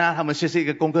组员呢，他们学习一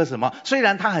个功课什么？虽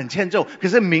然他很欠揍，可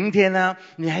是明天呢，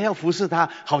你还要服侍他，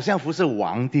好像服侍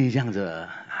皇帝这样子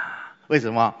为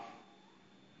什么？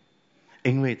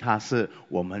因为他是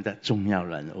我们的重要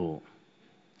人物。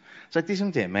所以弟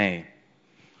兄姐妹，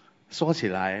说起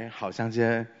来好像这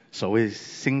些所谓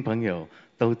新朋友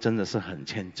都真的是很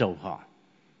欠揍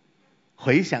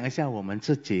回想一下我们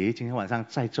自己，今天晚上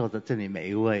在座的这里每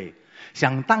一位，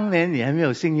想当年你还没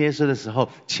有信耶稣的时候，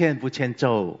欠不欠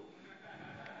揍？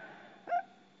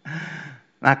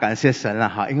那感谢神了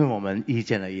哈，因为我们遇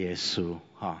见了耶稣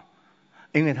哈，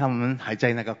因为他们还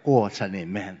在那个过程里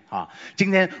面哈。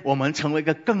今天我们成为一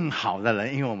个更好的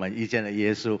人，因为我们遇见了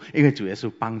耶稣，因为主耶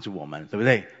稣帮助我们，对不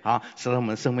对？好，使得我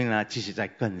们生命呢继续在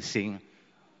更新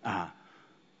啊。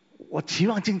我期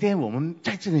望今天我们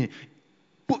在这里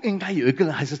不应该有一个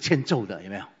人还是欠揍的，有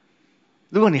没有？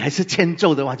如果你还是欠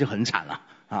揍的话，就很惨了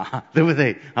啊，对不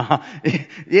对啊？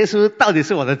耶稣到底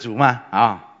是我的主吗？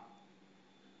啊？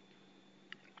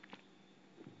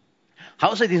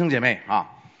好，所以弟兄姐妹啊，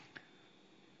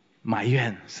埋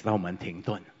怨使到我们停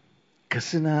顿。可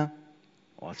是呢，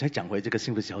我再讲回这个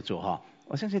幸福小组哈，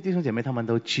我相信弟兄姐妹他们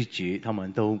都积极，他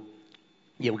们都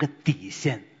有个底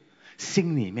线，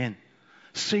心里面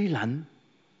虽然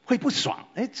会不爽，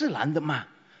自然的嘛，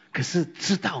可是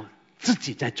知道自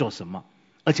己在做什么，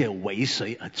而且为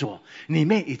谁而做，里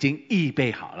面已经预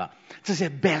备好了。这些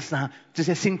best 呢，这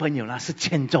些新朋友呢是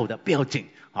欠揍的，不要紧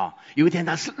啊。有一天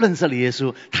他是认识了耶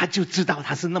稣，他就知道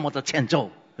他是那么的欠揍，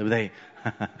对不对？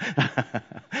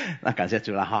那感谢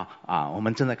主了哈啊！我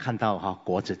们真的看到哈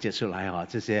国子接出来哈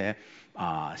这些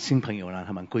新朋友呢，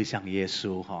他们归向耶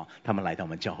稣哈，他们来到我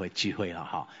们教会聚会了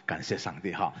哈，感谢上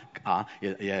帝哈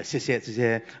也谢谢这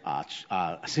些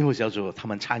幸福小组他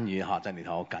们参与哈在里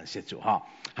头，感谢主哈。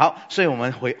好，所以我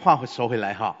们话说回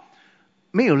来哈，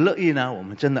没有乐意呢，我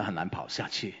们真的很难跑下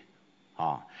去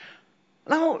啊。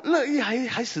然后乐意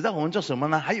还使到我们做什么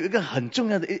呢？还有一个很重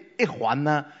要的一环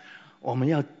呢，我们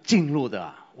要进入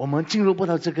的，我们进入不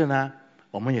到这个呢，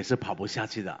我们也是跑不下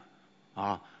去的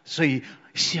啊。所以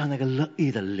需要那个乐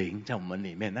意的灵在我们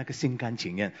里面，那个心甘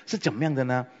情愿是怎么样的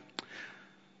呢？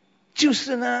就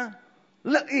是呢，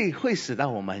乐意会使到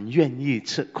我们愿意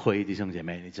吃亏，弟兄姐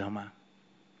妹，你知道吗？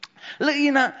乐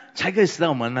意呢，才可以使到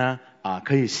我们呢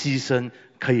可以牺牲，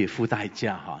可以付代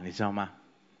价哈，你知道吗？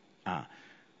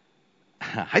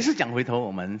还是讲回头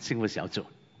我们幸福小组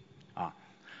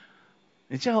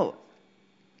你知道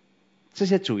这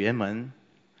些组员们，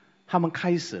他们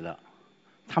开始了，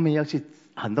他们要去，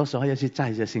很多时候要去载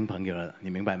一些新朋友了，你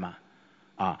明白吗？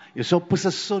有时候不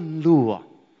是顺路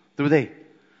对不对？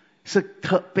是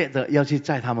特别的要去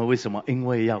载他们，为什么？因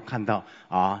为要看到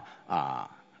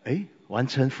完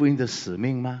成福音的使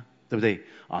命吗？对不对？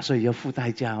所以要付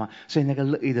代价嘛。所以那个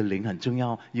乐意的灵很重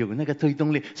要，有那个推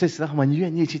动力，所以使得他们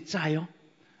愿意去载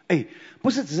不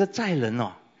是只是载人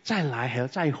再来还要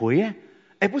再回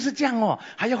不是这样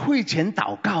还要会前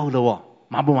祷告的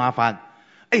麻不麻烦？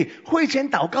会前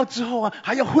祷告之后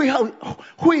还要会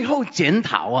后检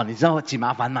讨你知道几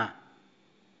麻烦吗？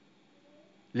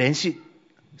连续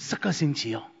10个星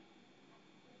期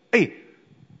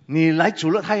你来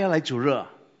主日他要来主日，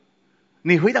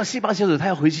你回到细胞小组他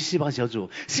要回去细胞小组，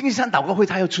星期3祷告会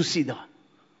他要出席的，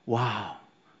哇，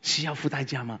需要付代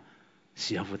价吗？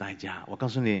需要付代价。我告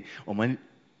诉你，我们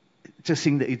这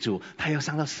新的一组他要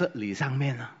上到社里上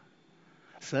面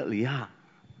社里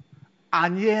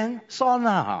安烟算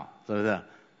了是不是？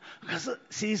可是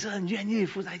其实很愿意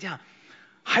付代价，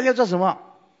还要做什么？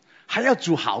还要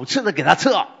煮好吃的给他吃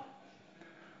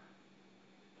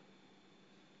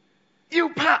又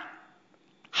怕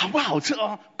好不好吃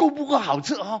够不够好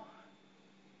吃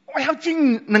我要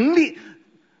尽能力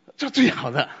做最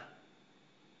好的。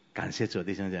感谢主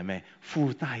弟兄姐妹，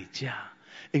付代价，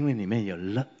因为里面有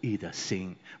乐意的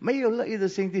心。没有乐意的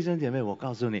心，弟兄姐妹，我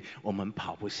告诉你，我们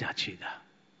跑不下去的。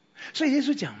所以耶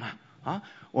稣讲嘛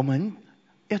我们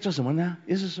要做什么呢？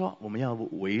耶稣说我们要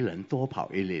为人多跑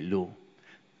1里路，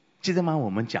记得吗？我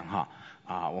们讲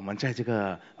我们在这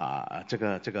个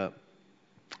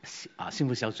幸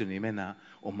福小组里面呢，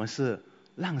我们是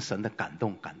让神的感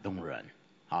动人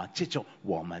借着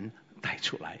我们带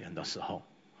出来。很多时候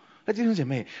弟兄姐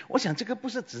妹，我想这个不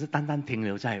是只是单单停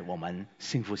留在我们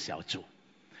幸福小组，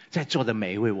在座的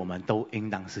每一位我们都应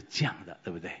当是这样的，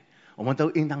对不对？我们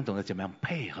都应当懂得怎么样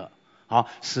配合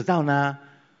使到呢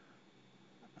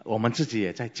我们自己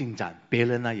也在进展，别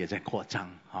人呢也在扩张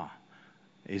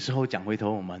有时候讲回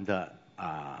头我们的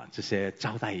这些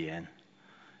招待员，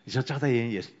你说招待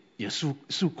员也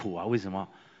诉苦为什么？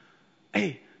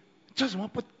做什么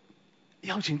不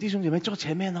邀请弟兄姐妹坐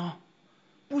前面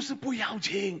不是不邀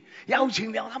请，邀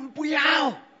请了他们不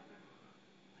要，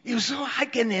有时候还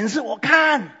给脸色我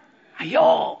看。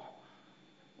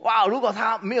哇！如果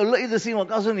他没有乐意的心，我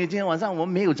告诉你，今天晚上我们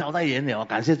没有招待员了。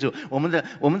感谢主，我们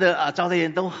的招待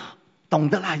员都懂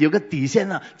得啦，有个底线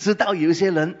了，知道有一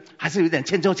些人还是有点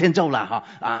欠揍了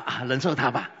忍受他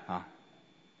吧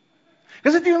可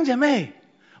是弟兄姐妹，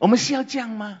我们需要这样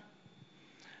吗？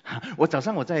我早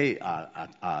上我在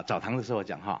澡堂的时候我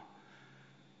讲哈，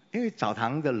因为澡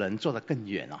堂的人坐得更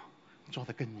远哦，坐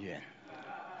得更远。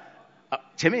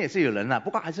前面也是有人不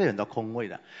过还是有很多空位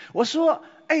的。我说，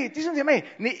弟兄姐妹，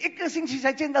你一个星期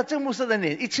才见到郑牧师的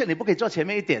脸一次，你不可以坐前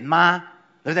面一点吗？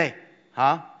对不对？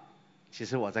好，其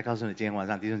实我在告诉你，今天晚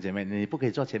上弟兄姐妹，你不可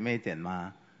以坐前面一点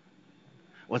吗？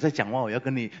我在讲话，我要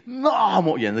跟你那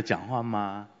么远的讲话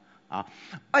吗？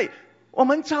我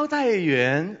们招待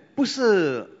员不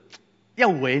是要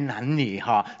为难你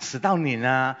使到你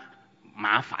呢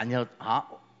麻烦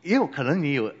也有可能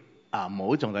你有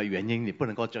某种的原因你不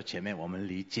能够坐前面，我们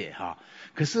理解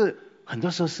可是很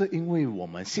多时候是因为我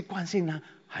们习惯性呢，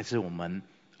还是我们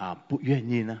不愿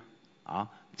意呢？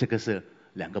这个是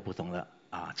两个不同的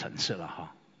层次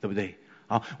了对不对？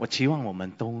我期望我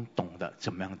们都懂得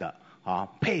怎么样的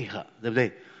配合，对不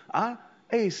对？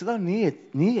使到你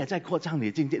也在扩张你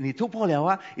的境界，你突破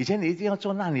了以前你一定要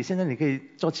坐那里，现在你可以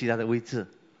坐其他的位置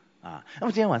那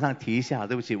么今天晚上提一下，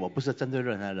对不起，我不是针对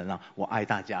任何人我爱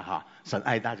大家神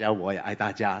爱大家，我也爱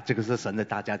大家，这个是神的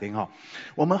大家庭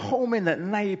我们后面的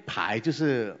那一排就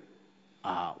是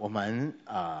我们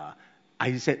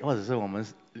IC 或者是我们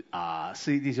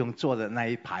四弟兄坐的那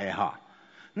一排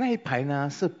那一排呢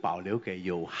是保留给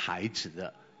有孩子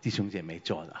的弟兄姐妹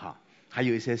坐的还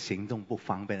有一些行动不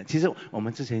方便的，其实我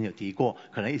们之前有提过，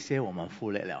可能一些我们忽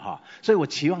略了所以我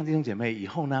期望弟兄姐妹以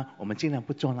后呢，我们尽量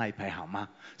不坐那一排好吗？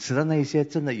使得那一些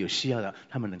真的有需要的，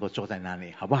他们能够坐在那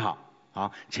里，好不好？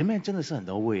前面真的是很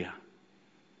多位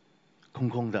空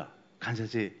空的，看下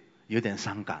去有点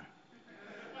伤感。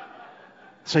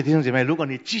所以弟兄姐妹，如果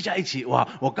你聚在一起，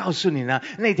我告诉你呢，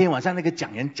那天晚上那个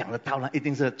讲员讲的道呢，一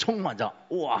定是充满着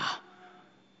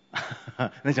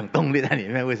那种动力在里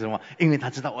面。为什么？因为他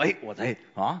知道我在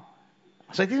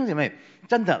所以弟兄姐妹，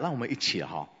真的让我们一起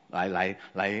来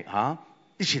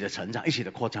一起的成长，一起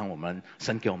的扩张我们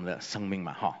神给我们的生命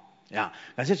嘛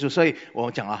感谢主。所以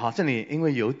我讲了这里因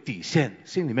为有底线，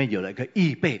心里面有了一个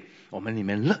预备，我们里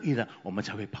面乐意了，我们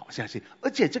才会跑下去。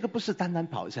而且这个不是单单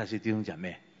跑下去，弟兄姐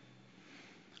妹，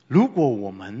如果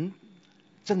我们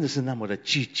真的是那么的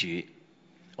拒绝，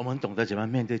我们懂得怎么样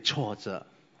面对挫折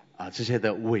这些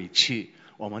的委屈，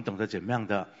我们懂得怎么样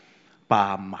的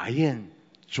把埋怨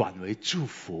转为祝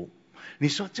福，你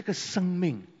说这个生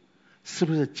命是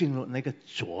不是进入那个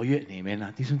卓越里面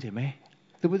呢？弟兄姐妹，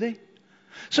对不对？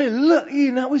所以乐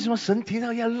意呢，为什么神提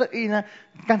到要乐意呢？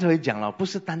刚才我也讲了，不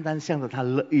是单单向着他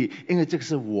乐意，因为这个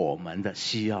是我们的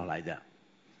需要来的，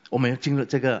我们要进入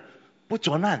这个不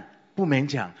着难不勉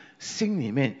强，心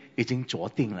里面已经着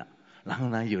定了，然后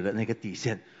呢有了那个底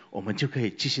线，我们就可以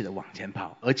继续的往前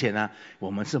跑，而且呢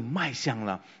我们是迈向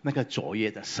了那个卓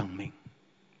越的生命。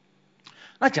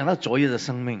那讲到卓越的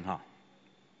生命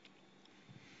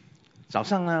早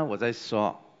上呢我在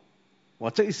说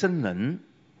我这一生人，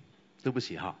对不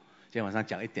起今天晚上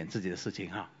讲一点自己的事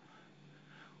情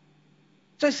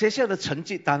在学校的成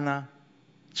绩单呢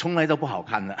从来都不好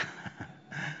看的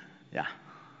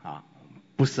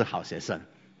不是好学生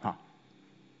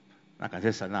那感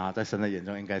谢神在神的眼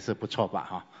中应该是不错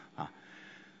吧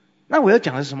那我要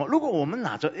讲的是什么？如果我们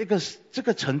拿着这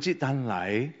个成绩单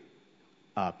来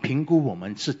评估我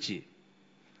们自己，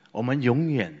我们永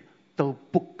远都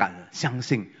不敢相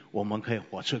信我们可以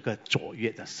活出一个卓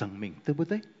越的生命，对不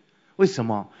对？为什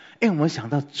么？因为我们想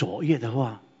到卓越的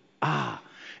话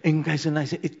应该是那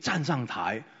些一站上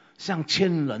台向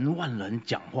千人万人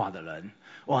讲话的人，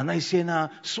那些呢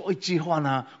说一句话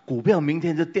呢股票明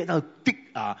天就跌到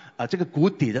这个谷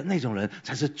底的那种人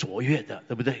才是卓越的，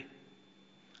对不对？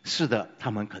是的，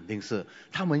他们肯定是，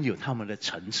他们有他们的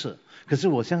层次，可是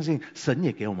我相信神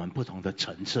也给我们不同的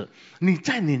层次。你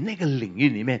在你那个领域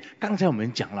里面，刚才我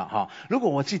们讲了如果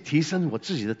我去提升我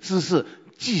自己的知识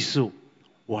技术，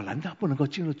我难道不能够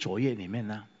进入卓越里面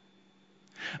呢？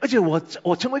而且我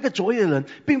成为一个卓越的人，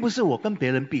并不是我跟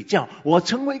别人比较，我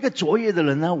成为一个卓越的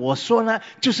人呢，我说呢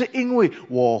就是因为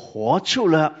我活出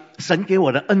了神给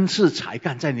我的恩赐才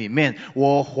干在里面，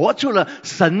我活出了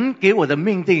神给我的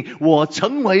命定，我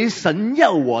成为神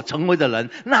要我成为的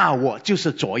人，那我就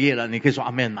是卓越了。你可以说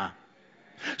阿们吗？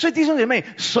所以弟兄姐妹，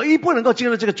谁不能够进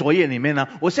入这个卓越里面呢？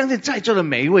我相信在座的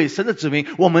每一位神的子民，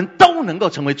我们都能够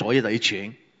成为卓越的一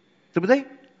群，对不对？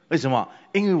为什么？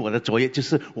因为我的卓越就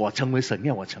是我成为神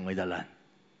要我成为的人，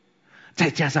再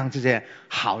加上这些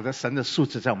好的神的素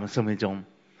质在我们生命中，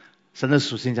神的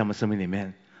属性在我们生命里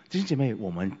面，弟兄姐妹，我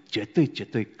们绝对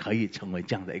可以成为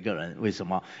这样的一个人。为什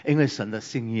么？因为神的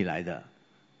心意来的，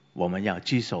我们要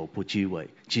居首不居尾，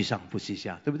居上不居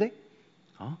下，对不对？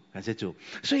感谢主。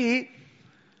所以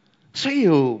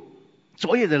有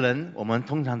卓越的人，我们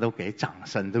通常都给掌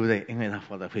声，对不对？因为他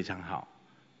活得非常好。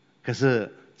可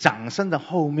是掌声的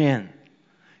后面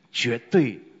绝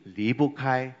对离不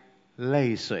开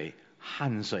泪水、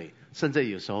汗水，甚至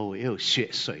有时候也有血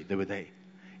水，对不对？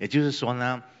也就是说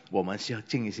呢，我们需要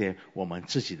尽一些我们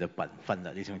自己的本分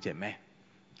的弟兄姐妹。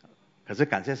可是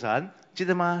感谢神，记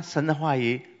得吗？神的话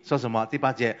语说什么？第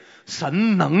8节，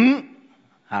神能，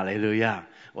哈利路亚，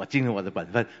我尽了我的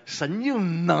本分，神又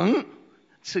能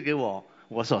赐给我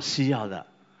所需要的。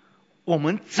我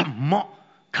们怎么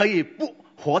可以不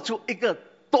活出一个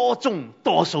多种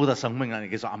多收的生命呢？你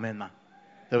可以说阿们吗？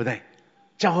对不对？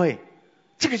教会，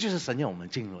这个就是神要我们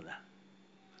进入的，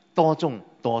多种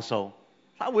多收，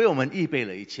他为我们预备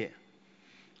了一切。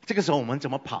这个时候我们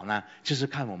怎么跑呢？就是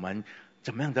看我们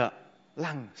怎么样的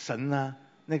让神呢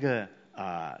那个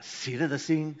喜乐的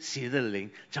心、喜乐的灵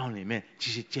在我里面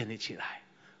继续建立起来。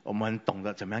我们懂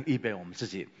得怎么样预备我们自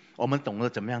己，我们懂得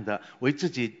怎么样的为自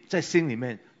己在心里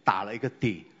面打了一个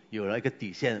底，有了一个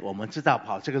底线。我们知道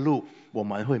跑这个路我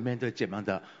们会面对怎么样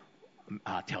的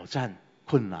挑战、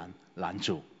困难、拦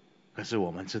阻，可是我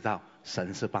们知道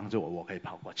神是帮助我可以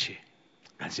跑过去。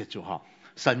感谢主哈！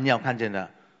神要看见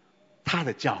的他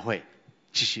的教会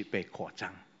继续被扩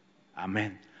张，阿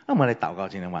们。那我们来祷告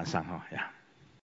今天晚上哈呀。